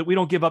level so that we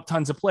don't give up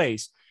tons of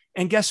plays.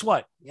 And guess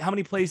what? How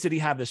many plays did he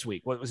have this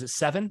week? What was it?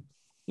 7?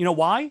 You know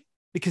why?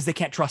 Because they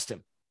can't trust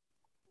him.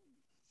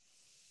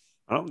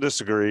 I don't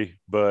disagree,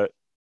 but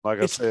like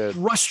I said, it's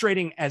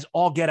frustrating as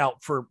all get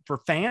out for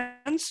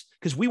fans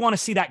because we want to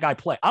see that guy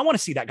play. I want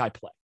to see that guy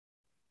play.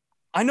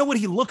 I know what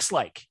he looks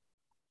like.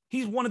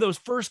 He's one of those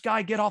first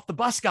guy get off the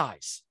bus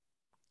guys.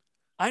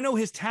 I know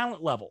his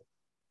talent level.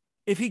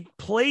 If he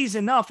plays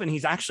enough and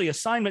he's actually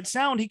assignment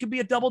sound, he could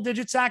be a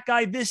double-digit sack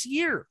guy this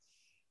year.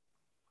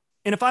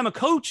 And if I'm a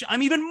coach,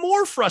 I'm even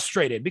more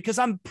frustrated because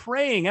I'm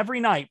praying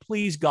every night,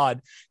 please,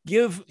 God,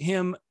 give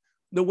him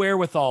the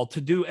wherewithal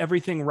to do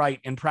everything right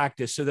in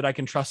practice so that I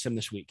can trust him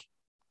this week.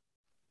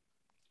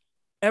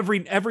 Every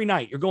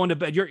night you're going to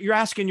bed, you're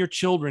asking your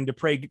children to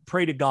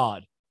pray to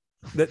God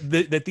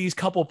that these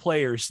couple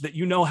players that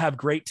you know have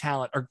great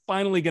talent are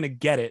finally going to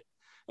get it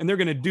and they're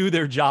going to do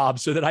their job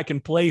so that I can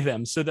play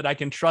them, so that I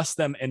can trust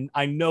them. And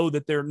I know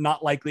that they're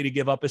not likely to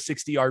give up a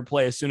 60-yard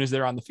play as soon as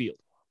they're on the field.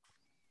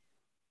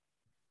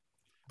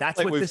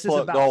 That's what this is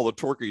about. All the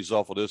turkeys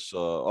off of this,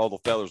 all the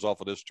feathers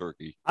off of this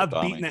turkey. I've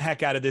beaten the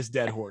heck out of this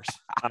dead horse.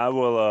 I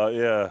will.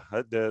 Yeah,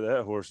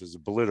 that horse is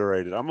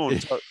obliterated. I'm going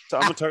to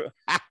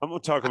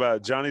talk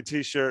about Johnny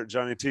T-shirt,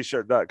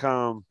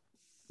 JohnnyT-shirt.com.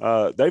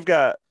 They've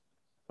got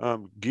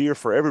gear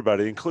for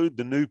everybody, include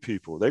the new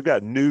people. They've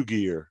got new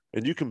gear,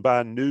 and you can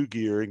buy new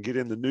gear and get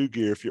into new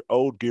gear if your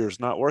old gear is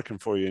not working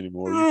for you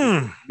anymore. You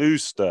can get new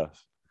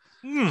stuff.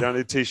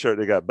 Johnny T-shirt.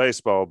 They got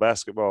baseball,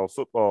 basketball,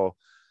 football.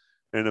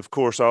 And, of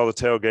course, all the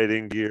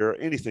tailgating gear,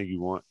 anything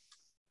you want.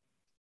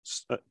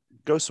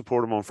 Go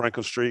support them on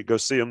Franklin Street. Go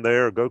see them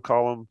there. Go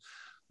call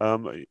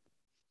them.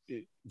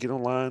 Get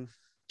online,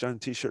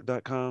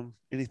 JohnnyT-shirt.com,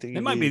 anything you need.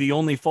 They might be the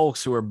only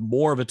folks who are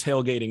more of a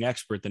tailgating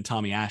expert than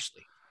Tommy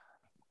Ashley.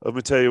 Let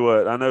me tell you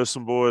what. I know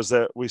some boys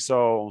that we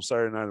saw on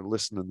Saturday night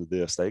listening to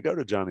this. They go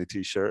to Johnny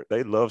T-shirt.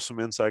 They love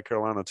some Inside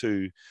Carolina,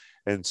 too.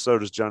 And so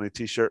does Johnny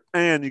T-shirt.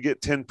 And you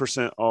get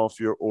 10% off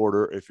your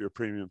order if you're a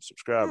premium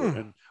subscriber.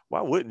 And why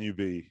wouldn't you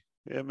be?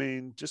 I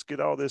mean, just get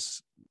all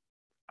this.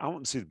 I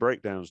want to see the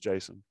breakdowns,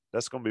 Jason.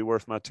 That's going to be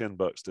worth my $10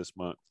 this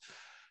month.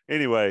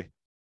 Anyway,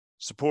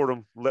 support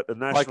them. Let the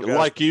national guys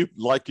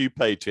like you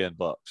pay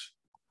 $10.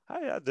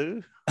 Hey, I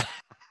do.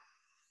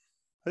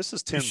 This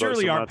is $10. You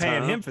surely aren't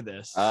paying him for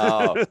this.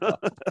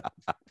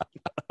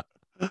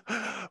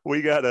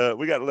 We got to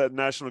let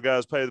national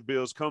guys pay the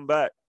bills. Come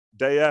back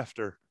day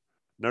after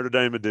Notre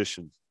Dame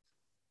edition.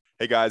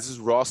 Hey guys, this is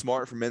Ross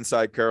Martin from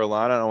Inside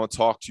Carolina, and I want to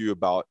talk to you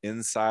about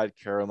Inside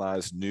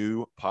Carolina's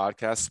new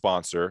podcast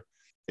sponsor.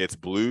 It's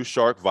Blue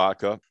Shark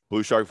Vodka.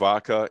 Blue Shark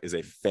Vodka is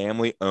a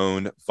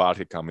family-owned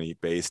vodka company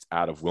based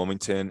out of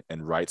Wilmington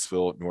and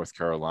Wrightsville, North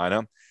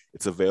Carolina.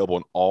 It's available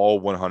in all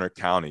 100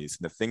 counties.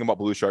 And the thing about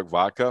Blue Shark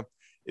Vodka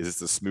is it's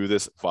the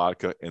smoothest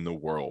vodka in the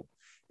world.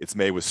 It's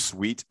made with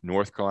sweet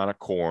North Carolina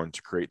corn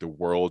to create the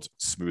world's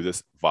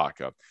smoothest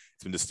vodka.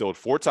 It's been distilled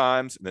 4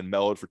 times and then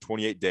mellowed for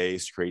 28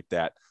 days to create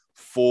that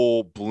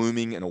full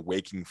blooming and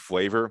awakening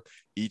flavor.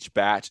 Each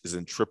batch is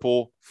in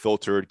triple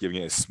filtered, giving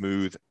it a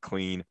smooth,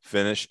 clean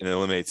finish, and it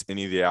eliminates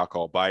any of the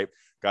alcohol bite.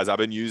 Guys, I've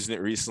been using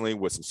it recently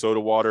with some soda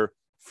water,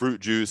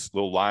 fruit juice,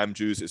 little lime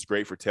juice. It's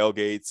great for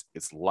tailgates.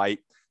 It's light,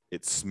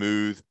 it's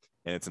smooth,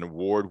 and it's an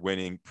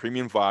award-winning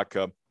premium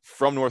vodka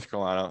from North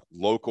Carolina,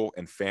 local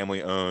and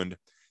family owned.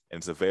 And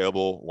it's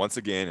available once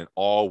again in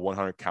all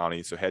 100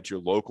 counties. So head to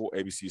your local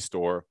ABC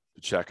store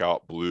to check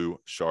out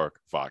Blue Shark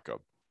Vodka.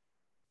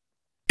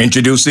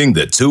 Introducing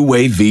the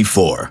Two-Way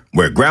V4,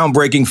 where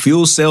groundbreaking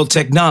fuel cell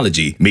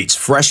technology meets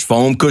fresh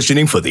foam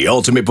cushioning for the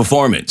ultimate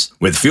performance.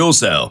 With Fuel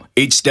Cell,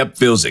 each step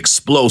feels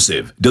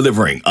explosive,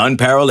 delivering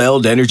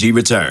unparalleled energy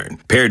return.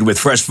 Paired with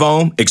fresh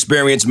foam,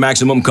 experience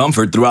maximum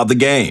comfort throughout the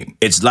game.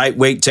 Its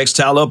lightweight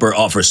textile upper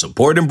offers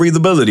support and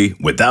breathability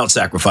without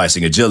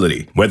sacrificing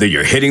agility. Whether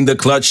you're hitting the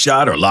clutch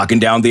shot or locking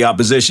down the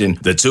opposition,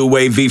 the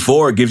Two-Way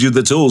V4 gives you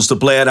the tools to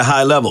play at a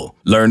high level.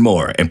 Learn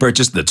more and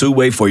purchase the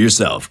Two-Way for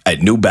yourself at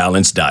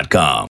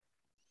newbalance.com.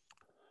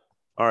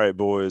 All right,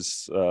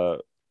 boys.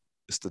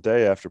 It's the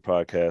day after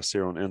podcast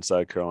here on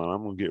Inside Carolina.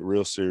 I'm going to get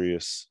real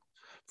serious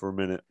for a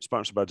minute.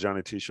 Sponsored by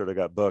Johnny T-shirt. I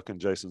got Buck and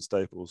Jason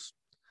Staples.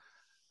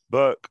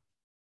 Buck,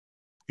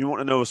 you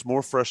want to know what's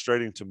more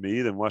frustrating to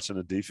me than watching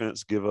a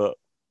defense give up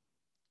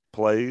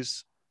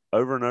plays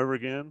over and over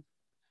again?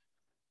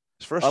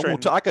 It's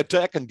frustrating. I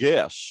can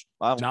guess.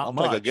 I'll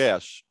take a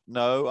guess.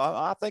 No,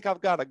 I think I've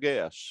got a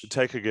guess.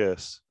 Take a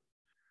guess.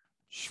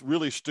 It's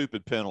really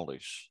stupid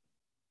penalties.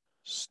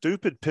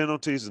 Stupid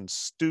penalties and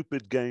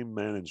stupid game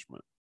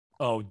management.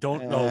 Oh,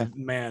 don't. Oh,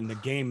 man, the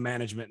game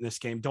management in this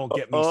game. Don't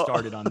get me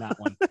started on that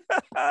one.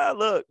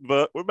 Look,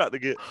 but we're about to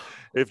get.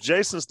 If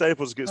Jason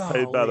Staples gets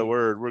paid by the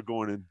word, we're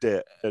going in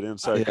debt at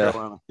Inside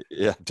Carolina.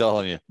 Yeah, I'm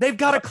telling you, they've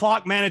got a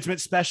clock management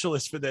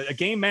specialist a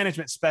game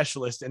management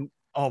specialist, and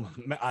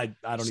I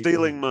don't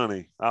stealing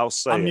money. I'll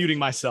say. I'm muting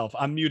myself.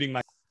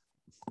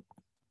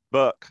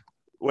 Buck.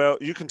 Well,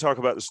 you can talk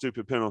about the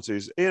stupid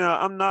penalties.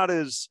 I'm not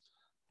as.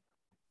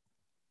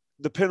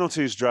 The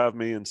penalties drive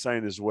me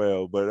insane as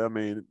well, but I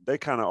mean, they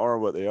kind of are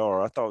what they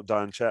are. I thought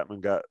Don Chapman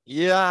got.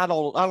 Yeah, I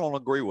don't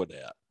agree with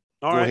that.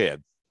 Go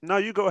ahead. No,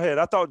 you go ahead.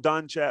 I thought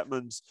Don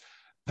Chapman's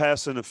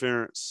pass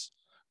interference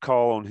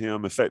call on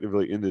him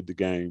effectively ended the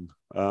game,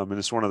 and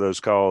it's one of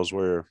those calls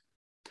where,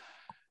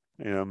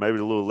 maybe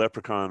the little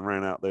leprechaun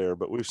ran out there,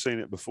 but we've seen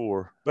it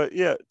before. But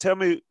yeah, tell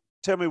me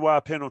why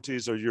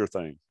penalties are your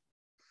thing.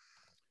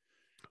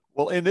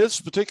 Well, in this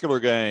particular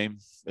game,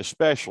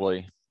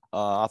 especially,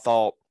 I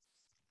thought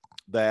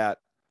that,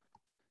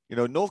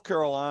 North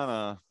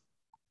Carolina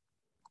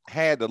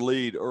had the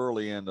lead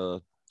early in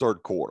the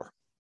third quarter.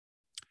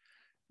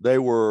 They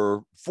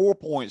were 4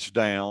 points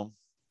down,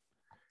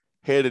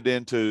 headed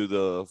into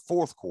the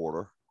fourth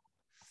quarter,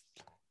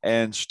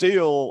 and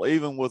still,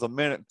 even with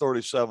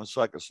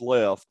 1:37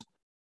 left,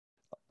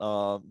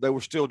 they were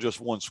still just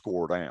one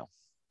score down.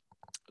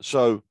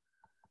 So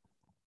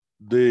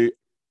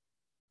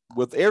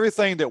with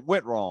everything that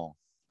went wrong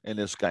in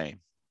this game,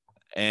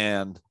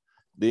 and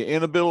the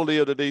inability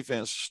of the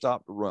defense to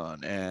stop the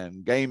run,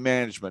 and game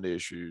management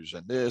issues,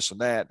 and this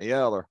and that and the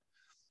other,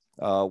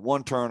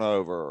 one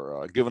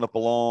turnover, giving up a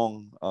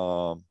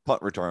long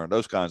punt return,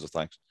 those kinds of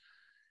things.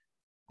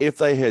 If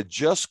they had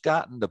just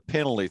gotten the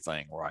penalty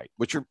thing right,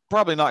 which you're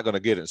probably not going to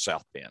get in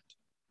South Bend.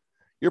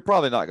 You're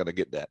probably not going to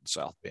get that in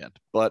South Bend.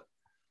 But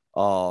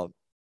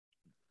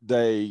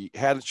they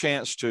had a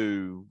chance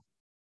to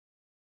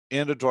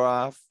end a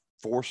drive,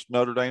 force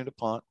Notre Dame to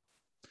punt.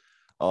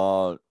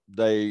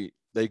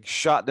 They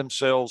shot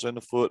themselves in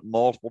the foot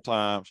multiple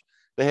times.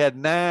 They had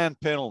 9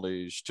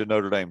 penalties to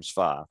Notre Dame's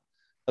 5.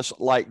 That's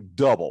like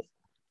double,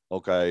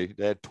 okay?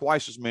 They had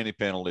twice as many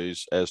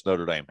penalties as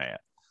Notre Dame had.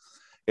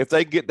 If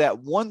they get that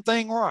one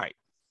thing right,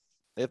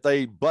 if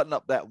they button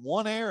up that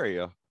one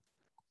area,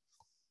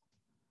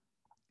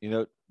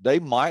 they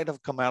might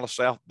have come out of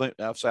South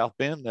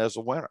Bend as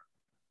a winner.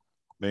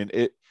 I mean,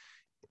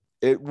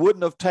 it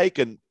wouldn't have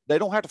taken – they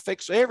don't have to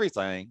fix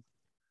everything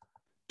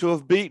to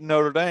have beaten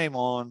Notre Dame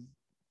on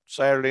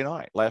Saturday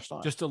night, last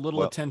night. Just a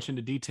little attention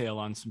to detail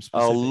on some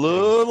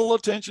specific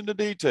attention to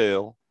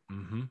detail.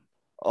 Mm-hmm.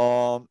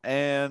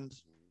 And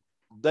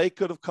they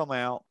could have come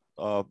out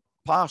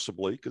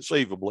possibly,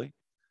 conceivably,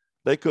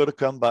 they could have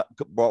come back,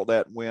 brought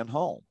that win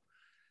home.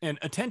 And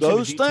attention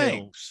to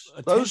detail.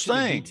 Those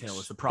things. Detail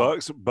is the problem.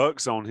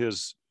 Buck's on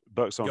his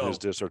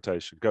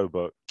dissertation. Go,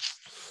 Buck.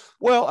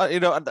 Well,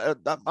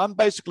 I'm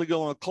basically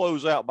going to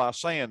close out by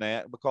saying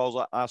that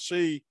because I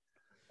see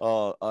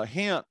a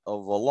hint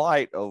of a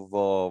light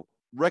of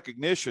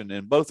recognition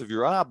in both of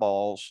your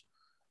eyeballs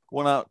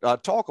when I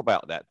talk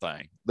about that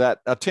thing, that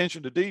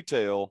attention to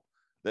detail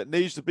that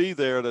needs to be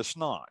there that's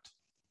not,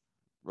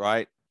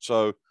 right?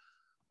 So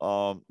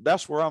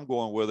that's where I'm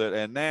going with it.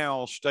 And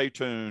now stay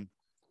tuned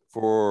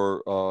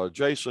for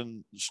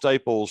Jason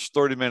Staples'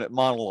 30-minute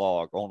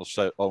monologue on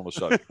the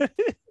subject.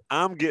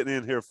 I'm getting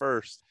in here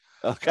first.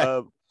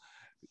 Okay.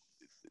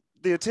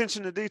 The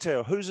attention to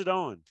detail, who's it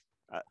on?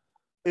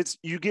 It's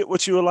you get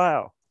what you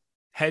allow.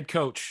 Head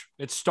coach.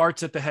 It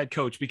starts at the head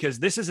coach because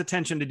this is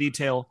attention to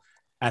detail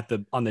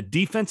on the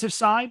defensive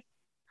side,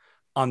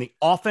 on the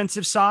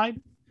offensive side,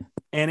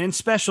 and in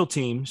special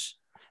teams,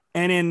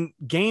 and in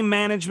game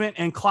management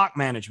and clock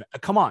management.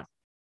 Come on.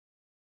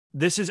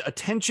 This is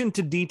attention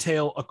to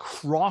detail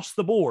across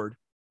the board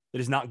that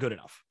is not good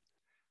enough.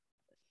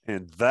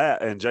 And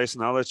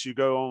Jason, I'll let you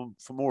go on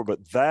for more,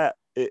 but that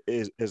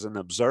is an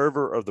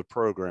observer of the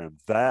program.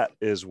 That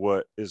is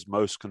what is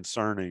most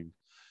concerning.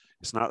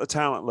 It's not the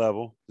talent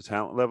level. The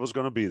talent level is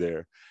going to be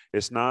there.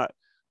 It's not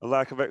a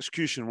lack of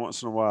execution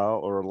once in a while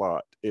or a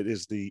lot. It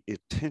is the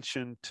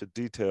attention to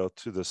detail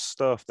to the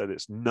stuff that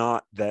it's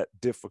not that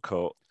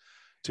difficult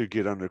to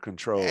get under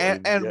control.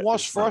 And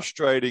what's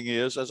frustrating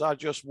is, as I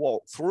just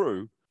walked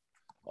through,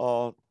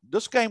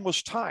 this game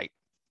was tight.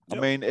 Yep.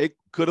 I mean, it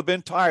could have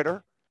been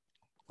tighter,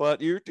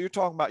 but you're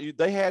talking about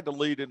they had the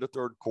lead in the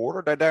third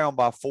quarter. They're down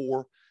by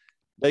 4.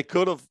 They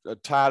could have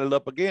tied it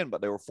up again,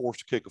 but they were forced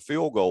to kick a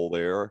field goal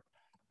there.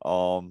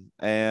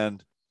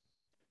 And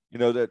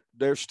that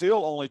they're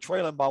still only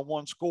trailing by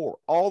 1 score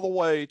all the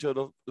way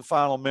to the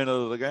final minute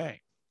of the game.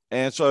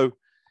 And so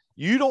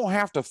you don't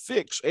have to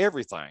fix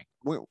everything.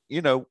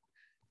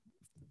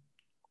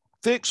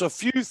 Fix a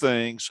few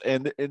things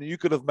and you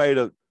could have made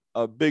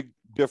a big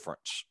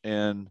difference.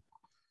 And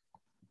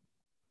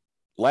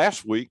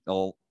last week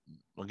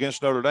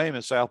against Notre Dame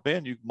in South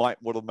Bend, you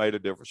would have made a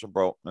difference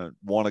and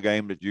won a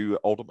game that you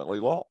ultimately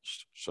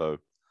lost. So.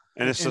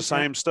 And it's the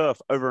same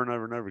stuff over and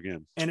over and over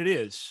again. And it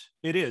is.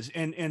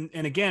 And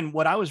again,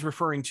 what I was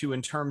referring to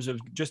in terms of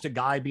just a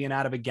guy being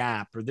out of a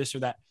gap or this or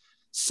that,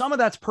 some of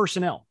that's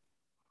personnel.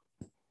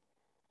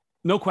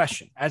 No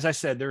question. As I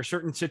said, there are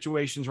certain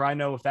situations where I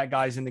know if that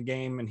guy's in the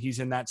game and he's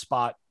in that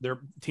spot, their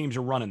teams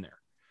are running there.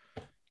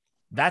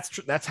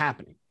 That's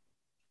happening.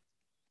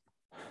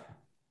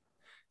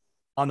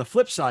 On the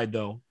flip side,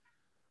 though,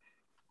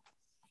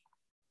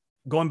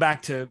 going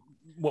back to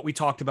what we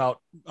talked about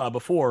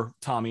before,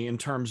 Tommy, in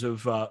terms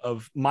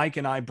of Mike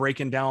and I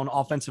breaking down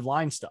offensive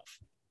line stuff,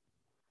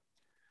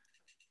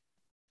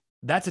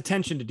 that's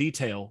attention to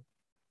detail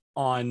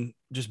on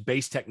just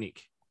base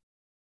technique,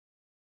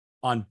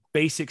 on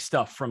basic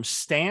stuff from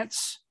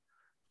stance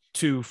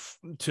to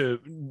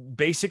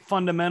basic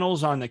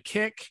fundamentals on the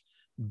kick,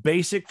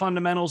 basic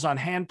fundamentals on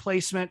hand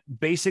placement,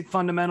 basic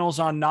fundamentals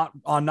on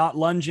not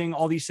lunging,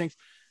 all these things.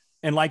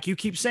 And like you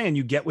keep saying,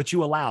 you get what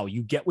you allow,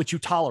 you get what you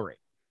tolerate.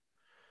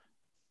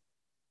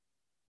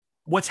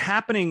 What's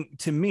happening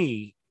to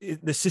me,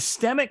 the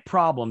systemic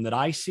problem that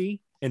I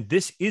see, and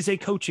this is a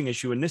coaching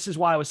issue, and this is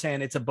why I was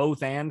saying it's a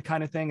both and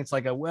kind of thing. It's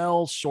like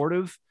sort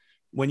of,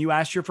 when you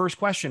ask your first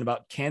question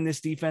about can this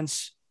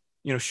defense,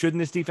 shouldn't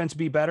this defense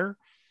be better?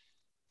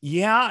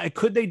 Yeah.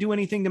 Could they do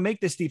anything to make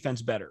this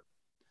defense better?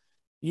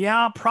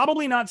 Yeah,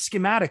 probably not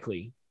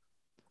schematically,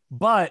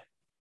 but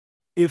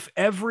if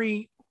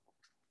every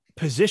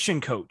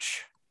position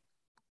coach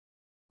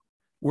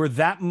were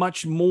that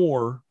much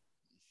more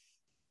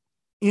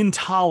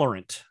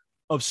intolerant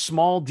of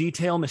small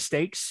detail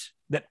mistakes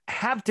that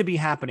have to be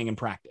happening in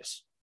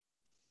practice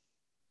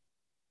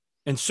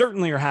and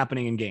certainly are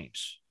happening in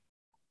games,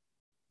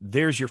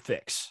 there's your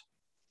fix,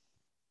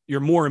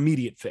 your more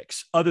immediate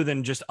fix, other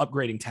than just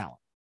upgrading talent.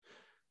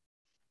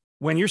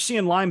 When you're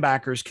seeing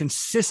linebackers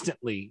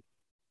consistently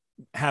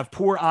have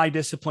poor eye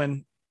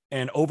discipline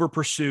and over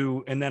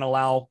pursue and then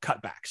allow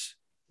cutbacks,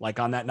 like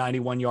on that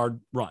 91-yard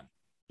run,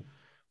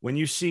 when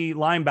you see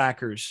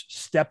linebackers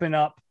stepping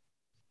up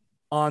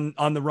on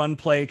the run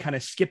play, kind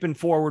of skipping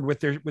forward with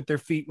their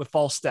feet with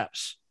false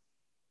steps,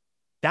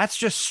 that's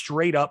just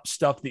straight up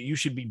stuff that you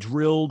should be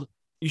drilled.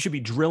 You should be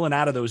drilling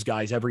out of those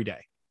guys every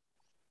day.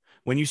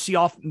 When you see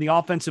off the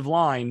offensive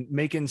line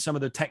making some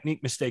of the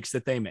technique mistakes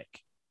that they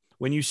make,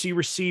 when you see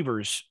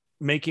receivers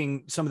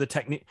making some of the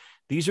technique,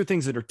 these are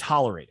things that are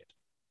tolerated.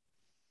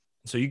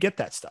 So you get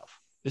that stuff.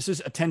 This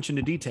is attention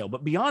to detail.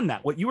 But beyond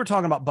that, what you were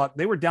talking about, Buck,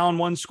 they were down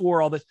one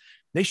score, all this.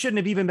 They shouldn't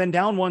have even been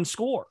down one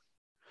score,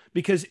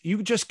 because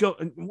you just go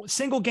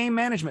single game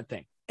management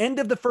thing. End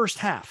of the first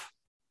half.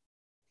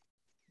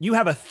 You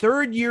have a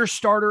third-year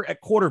starter at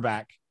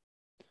quarterback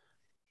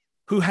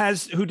who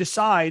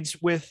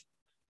decides with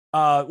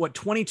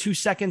 22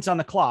 seconds on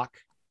the clock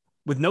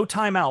with no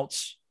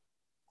timeouts.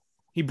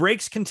 He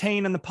breaks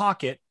contain in the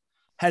pocket,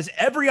 has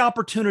every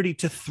opportunity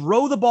to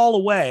throw the ball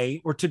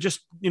away or to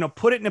just,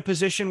 put it in a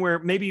position where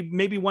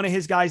maybe one of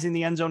his guys in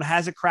the end zone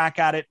has a crack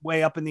at it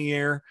way up in the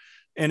air.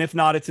 And if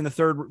not, it's in the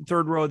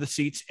third row of the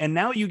seats. And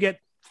now you get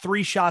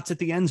 3 shots at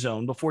the end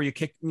zone before you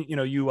kick,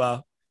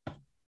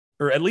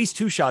 or at least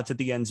 2 shots at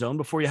the end zone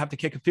before you have to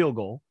kick a field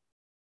goal.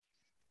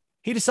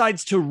 He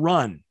decides to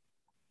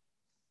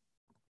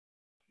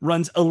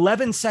runs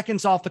 11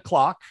 seconds off the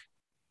clock.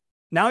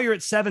 Now you're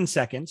at 7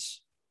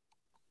 seconds.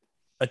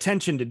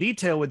 Attention to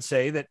detail would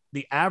say that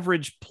the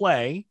average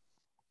play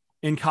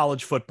in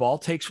college football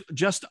takes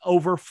just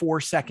over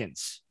 4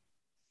 seconds.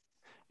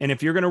 And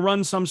if you're going to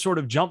run some sort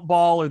of jump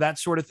ball or that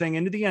sort of thing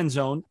into the end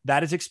zone,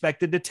 that is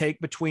expected to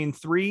take between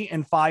 3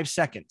 and 5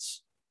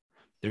 seconds.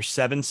 There's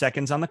 7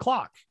 seconds on the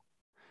clock.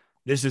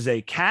 This is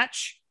a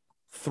catch,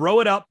 throw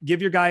it up,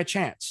 give your guy a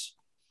chance.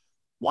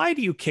 Why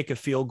do you kick a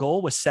field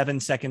goal with 7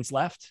 seconds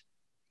left?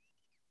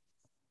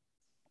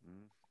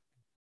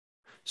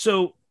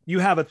 So you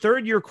have a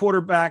third-year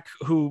quarterback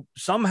who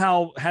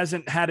somehow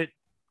hasn't had it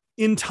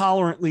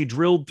intolerantly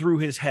drilled through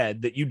his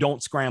head that you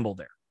don't scramble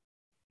there,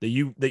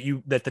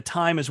 that the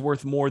time is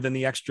worth more than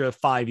the extra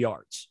 5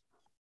 yards.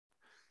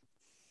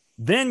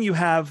 Then you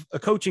have a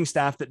coaching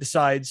staff that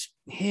decides,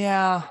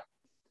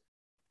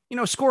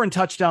 scoring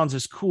touchdowns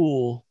is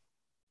cool,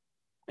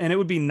 and it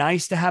would be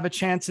nice to have a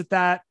chance at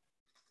that.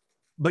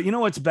 But you know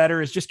what's better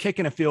is just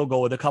kicking a field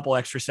goal with a couple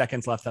extra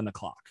seconds left on the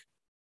clock.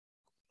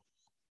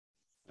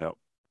 Yep.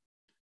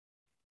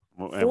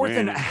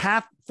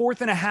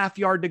 Fourth and a half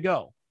yard to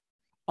go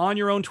on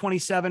your own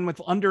 27 with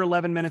under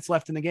 11 minutes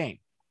left in the game.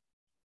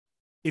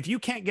 If you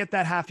can't get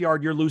that half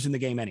yard, you're losing the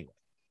game anyway.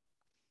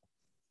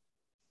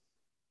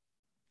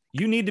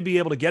 You need to be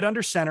able to get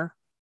under center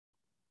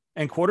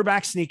and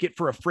quarterback sneak it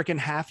for a freaking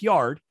half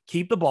yard,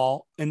 keep the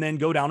ball, and then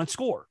go down and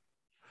score.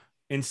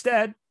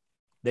 Instead,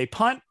 they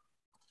punt,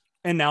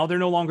 and now they're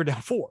no longer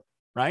down 4,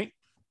 right?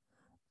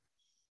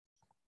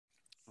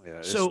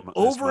 Yeah, so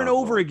over and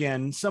over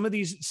again, some of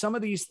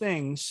these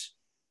things,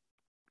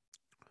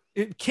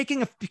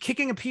 kicking a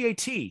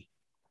PAT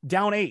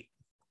down 8.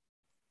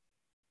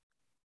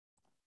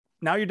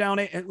 Now you're down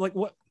 8. Like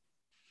what?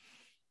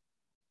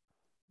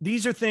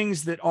 These are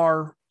things that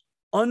are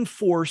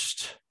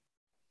unforced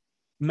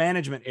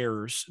management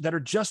errors that are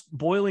just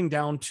boiling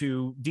down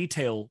to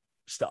detail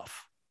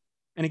stuff.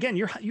 And again,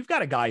 you've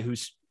got a guy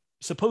who's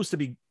supposed to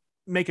be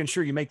making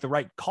sure you make the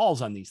right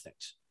calls on these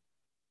things.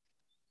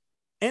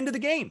 End of the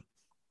game.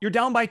 You're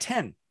down by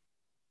 10.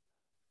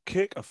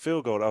 kick a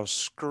field goal. I was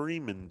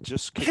screaming,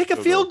 just kick a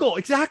field goal.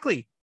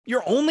 Exactly.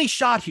 Your only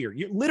shot here,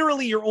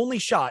 literally your only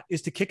shot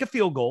is to kick a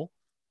field goal,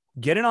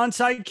 get an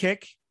onside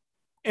kick,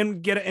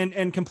 and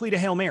and complete a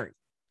Hail Mary.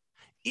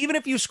 Even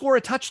if you score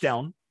a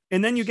touchdown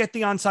and then you get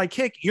the onside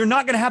kick, you're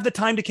not going to have the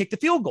time to kick the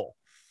field goal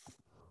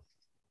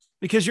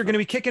because you're going to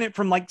be kicking it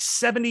from like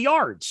 70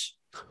 yards.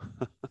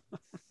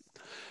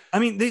 I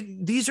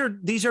mean, these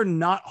are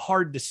not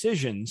hard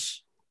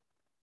decisions.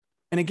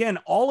 And again,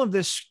 all of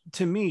this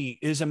to me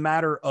is a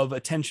matter of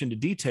attention to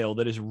detail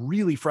that is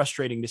really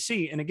frustrating to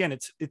see. And again,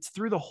 it's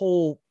through the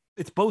whole,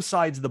 it's both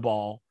sides of the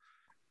ball.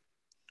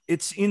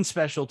 It's in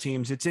special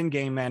teams, it's in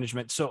game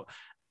management. So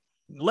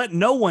let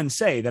no one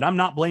say that I'm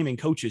not blaming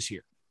coaches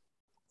here.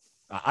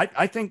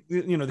 I think,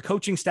 the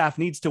coaching staff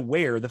needs to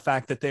wear the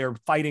fact that they are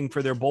fighting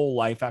for their bowl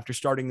life after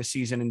starting the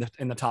season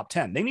in the top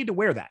 10. They need to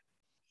wear that.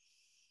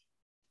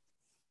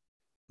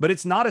 But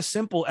it's not as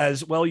simple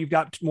as, well, you've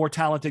got more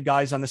talented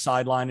guys on the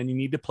sideline and you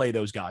need to play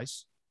those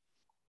guys.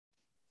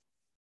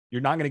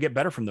 You're not going to get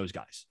better from those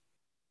guys.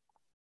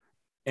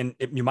 And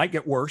you might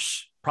get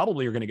worse.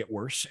 Probably you're going to get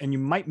worse, and you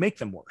might make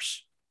them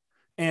worse.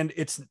 And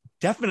it's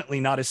definitely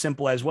not as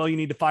simple as, well, you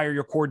need to fire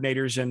your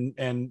coordinators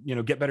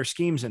and get better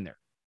schemes in there.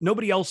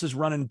 Nobody else is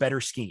running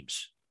better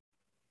schemes.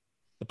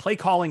 The play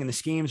calling and the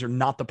schemes are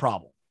not the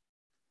problem.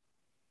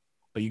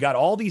 But you got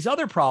all these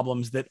other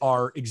problems that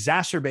are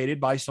exacerbated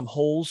by some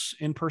holes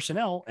in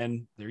personnel,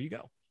 and there you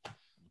go.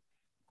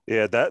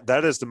 Yeah,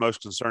 that is the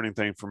most concerning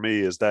thing for me,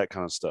 is that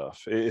kind of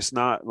stuff. It's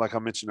not, like I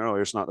mentioned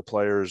earlier, it's not the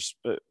players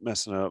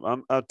messing up.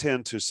 I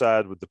tend to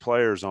side with the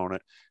players on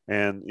it.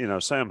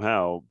 And, Sam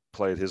Howell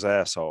played his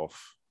ass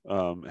off.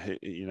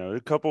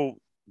 A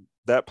couple,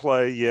 that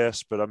play,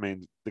 yes, but I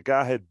mean, the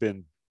guy had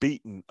been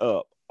beaten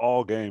up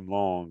all game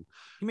long.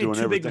 He made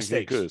two big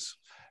mistakes.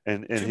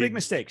 And two big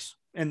mistakes.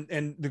 And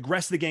the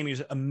rest of the game, he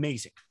was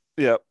amazing.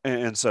 Yeah.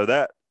 And so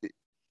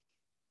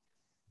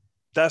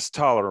that's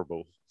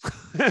tolerable,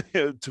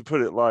 to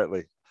put it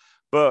lightly.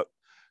 But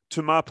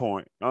to my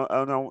point,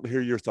 I don't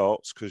hear your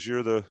thoughts, because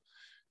you're the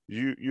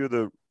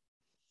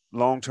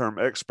long-term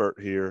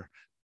expert here.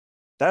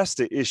 That's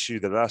the issue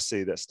that I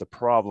see. That's the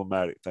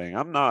problematic thing.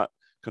 I'm not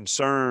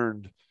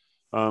concerned,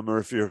 or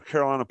if you're a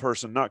Carolina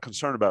person, not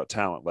concerned about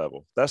talent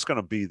level. That's going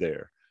to be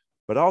there.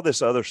 But all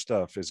this other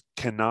stuff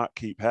cannot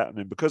keep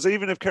happening, because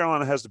even if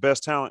Carolina has the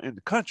best talent in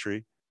the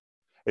country,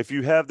 if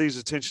you have these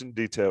attention to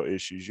detail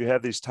issues, you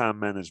have these time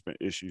management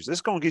issues,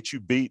 it's going to get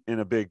you beat in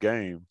a big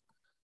game.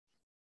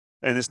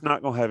 And it's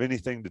not going to have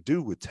anything to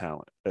do with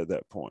talent at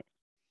that point.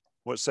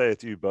 What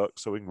sayeth you, Buck,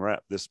 so we can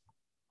wrap this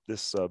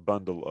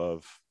bundle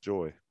of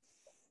joy?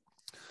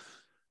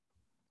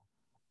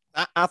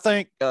 I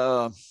think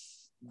there's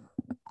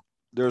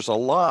a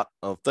lot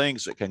of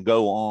things that can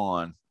go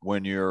on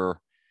when you're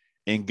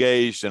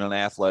engaged in an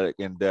athletic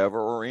endeavor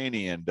or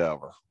any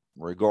endeavor,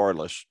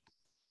 regardless.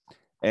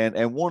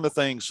 And one of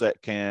the things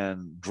that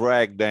can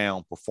drag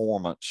down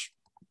performance,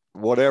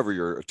 whatever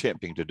you're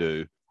attempting to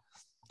do,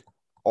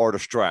 are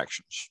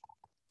distractions.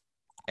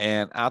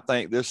 And I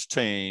think this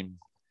team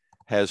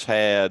has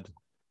had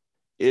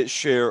its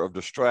share of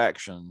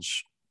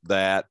distractions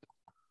that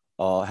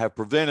have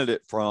prevented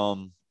it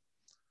from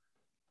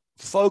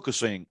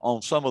focusing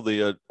on some of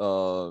the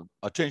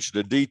attention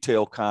to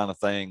detail kind of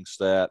things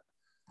that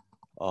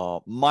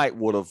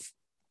would have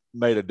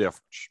made a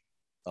difference.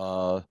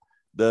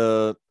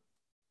 The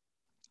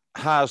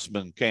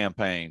Heisman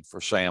campaign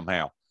for Sam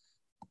Howell,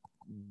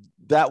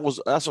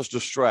 that's a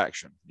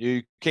distraction.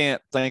 You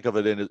can't think of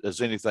it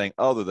as anything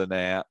other than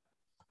that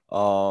in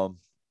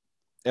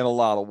a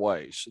lot of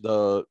ways.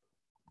 The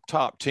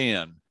top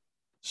 10,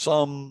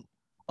 some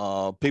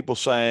people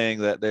saying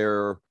that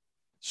they're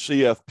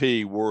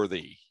CFP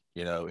worthy,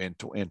 in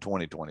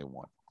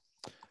 2021.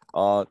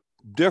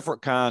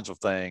 Different kinds of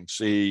things.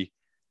 See,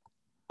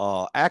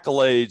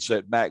 accolades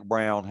that Mack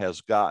Brown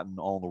has gotten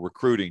on the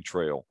recruiting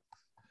trail,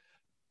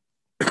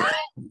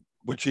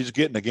 which he's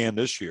getting again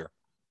this year,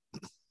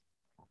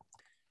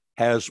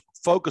 has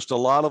focused a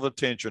lot of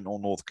attention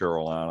on North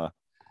Carolina.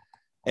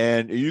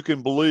 And you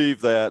can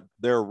believe that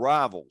their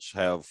rivals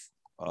have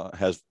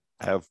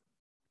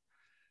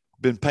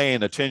been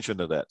paying attention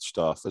to that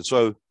stuff. And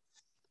so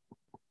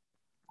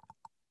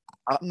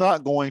I'm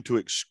not going to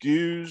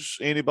excuse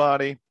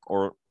anybody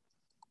or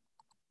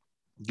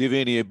give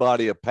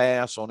anybody a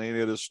pass on any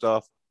of this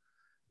stuff.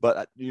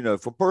 But,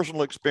 from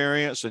personal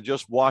experience and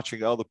just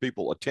watching other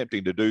people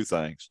attempting to do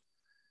things,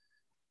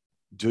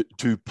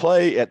 to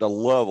play at the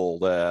level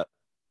that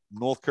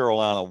North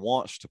Carolina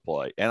wants to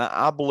play, and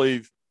I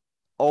believe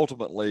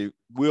ultimately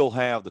we'll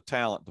have the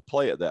talent to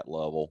play at that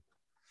level,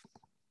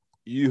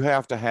 you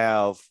have to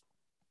have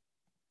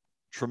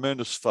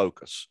tremendous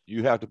focus.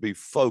 You have to be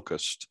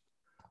focused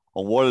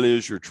on what it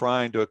is you're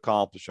trying to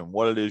accomplish and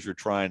what it is you're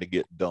trying to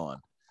get done.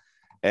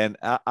 And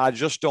I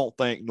just don't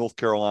think North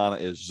Carolina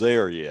is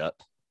there yet.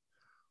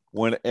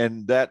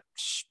 And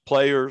that's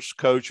players,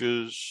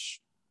 coaches,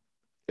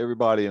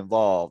 everybody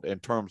involved, in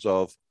terms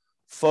of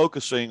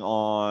focusing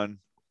on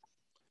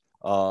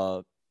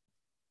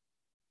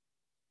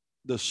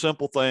the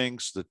simple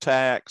things, the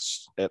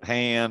tax at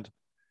hand,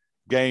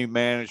 game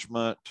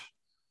management,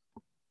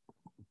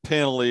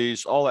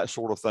 penalties, all that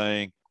sort of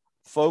thing.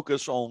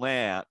 Focus on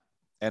that,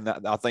 and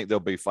I think they'll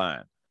be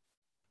fine.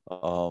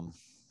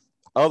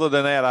 Other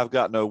than that, I've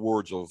got no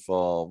words of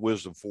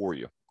wisdom for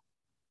you.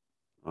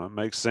 It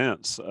makes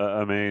sense.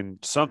 I mean,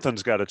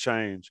 something's got to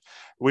change.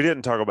 We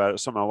didn't talk about it.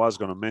 Something I was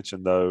going to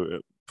mention, though,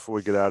 before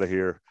we get out of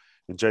here.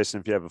 And, Jason,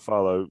 if you haven't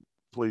followed,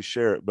 please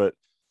share it. But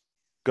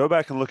go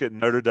back and look at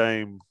Notre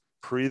Dame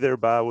pre their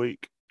bye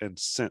week and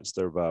since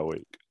their bye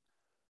week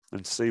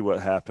and see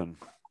what happened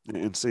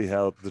and see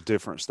how the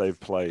difference they've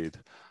played.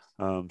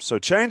 So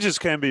changes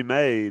can be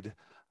made.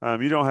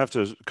 You don't have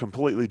to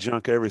completely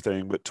junk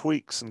everything, but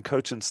tweaks and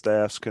coaching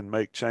staffs can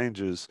make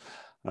changes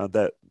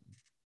that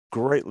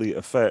greatly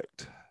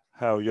affect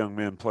how young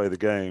men play the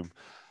game.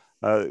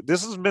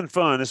 This has been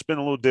fun. It's been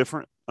a little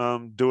different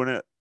doing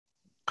it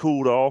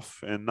cooled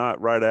off and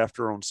not right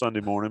after on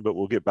Sunday morning, but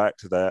we'll get back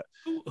to that.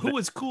 Who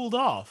was cooled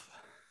off?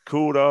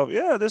 Cooled off.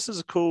 Yeah, this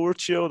is cool. We're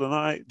chill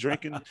tonight,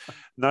 drinking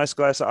nice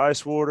glass of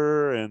ice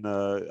water and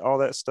all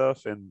that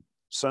stuff. And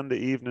Sunday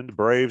evening, the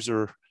Braves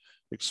are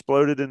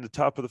exploded in the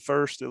top of the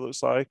first, it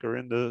looks like, or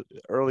in the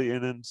early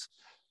innings.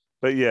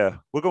 But yeah,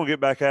 we're going to get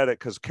back at it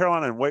because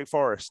Carolina and Wake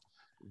Forest,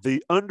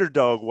 the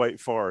underdog Wake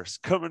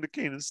Forest, coming to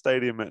Kenan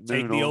Stadium at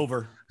noon. Take the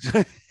over.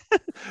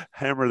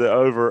 Hammer the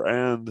over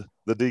and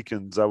the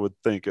Deacons, I would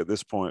think, at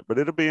this point. But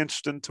it'll be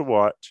interesting to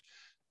watch.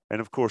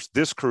 And, of course,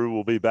 this crew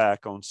will be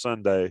back on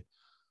Sunday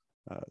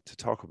to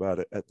talk about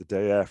it at the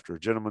day after.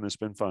 Gentlemen, it's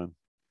been fun.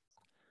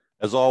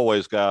 As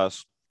always,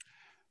 guys.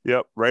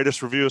 Yep. Rate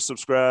us, review us,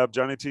 subscribe.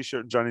 Johnny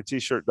T-Shirt and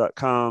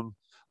JohnnyT-Shirt.com.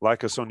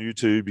 Like us on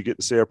YouTube. You get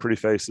to see our pretty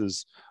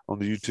faces on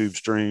the YouTube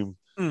stream.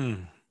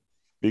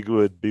 Be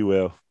good. Be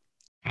well.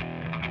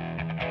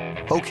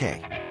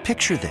 Okay,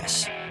 picture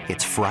this.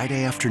 It's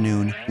Friday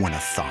afternoon when a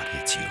thought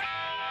hits you.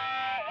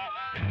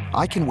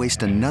 I can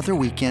waste another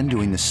weekend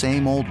doing the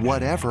same old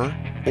whatever,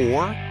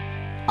 or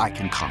I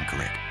can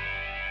conquer it.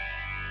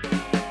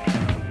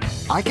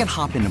 I can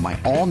hop into my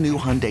all-new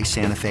Hyundai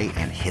Santa Fe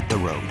and hit the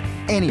road.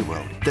 Any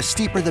road. The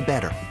steeper, the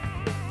better.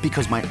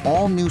 Because my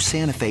all-new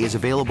Santa Fe is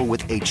available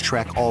with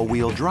H-Track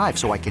all-wheel drive,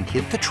 so I can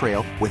hit the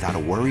trail without a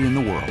worry in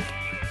the world.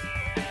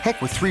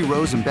 Heck, with 3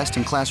 rows and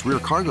best-in-class rear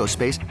cargo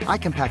space, I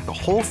can pack the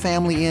whole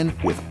family in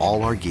with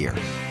all our gear.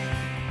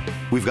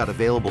 We've got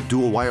available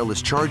dual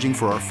wireless charging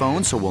for our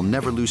phones, so we'll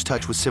never lose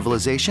touch with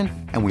civilization,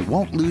 and we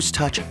won't lose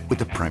touch with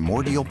the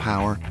primordial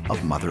power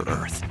of Mother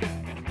Earth.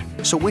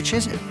 So which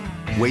is it?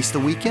 Waste the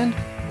weekend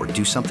or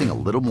do something a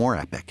little more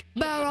epic?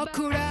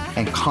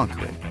 And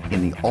conquer it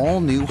in the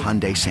all-new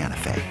Hyundai Santa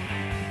Fe.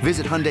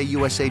 Visit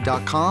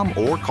HyundaiUSA.com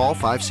or call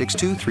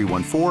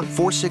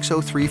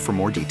 562-314-4603 for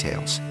more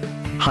details.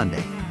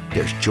 Hyundai,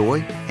 there's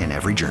joy in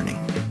every journey.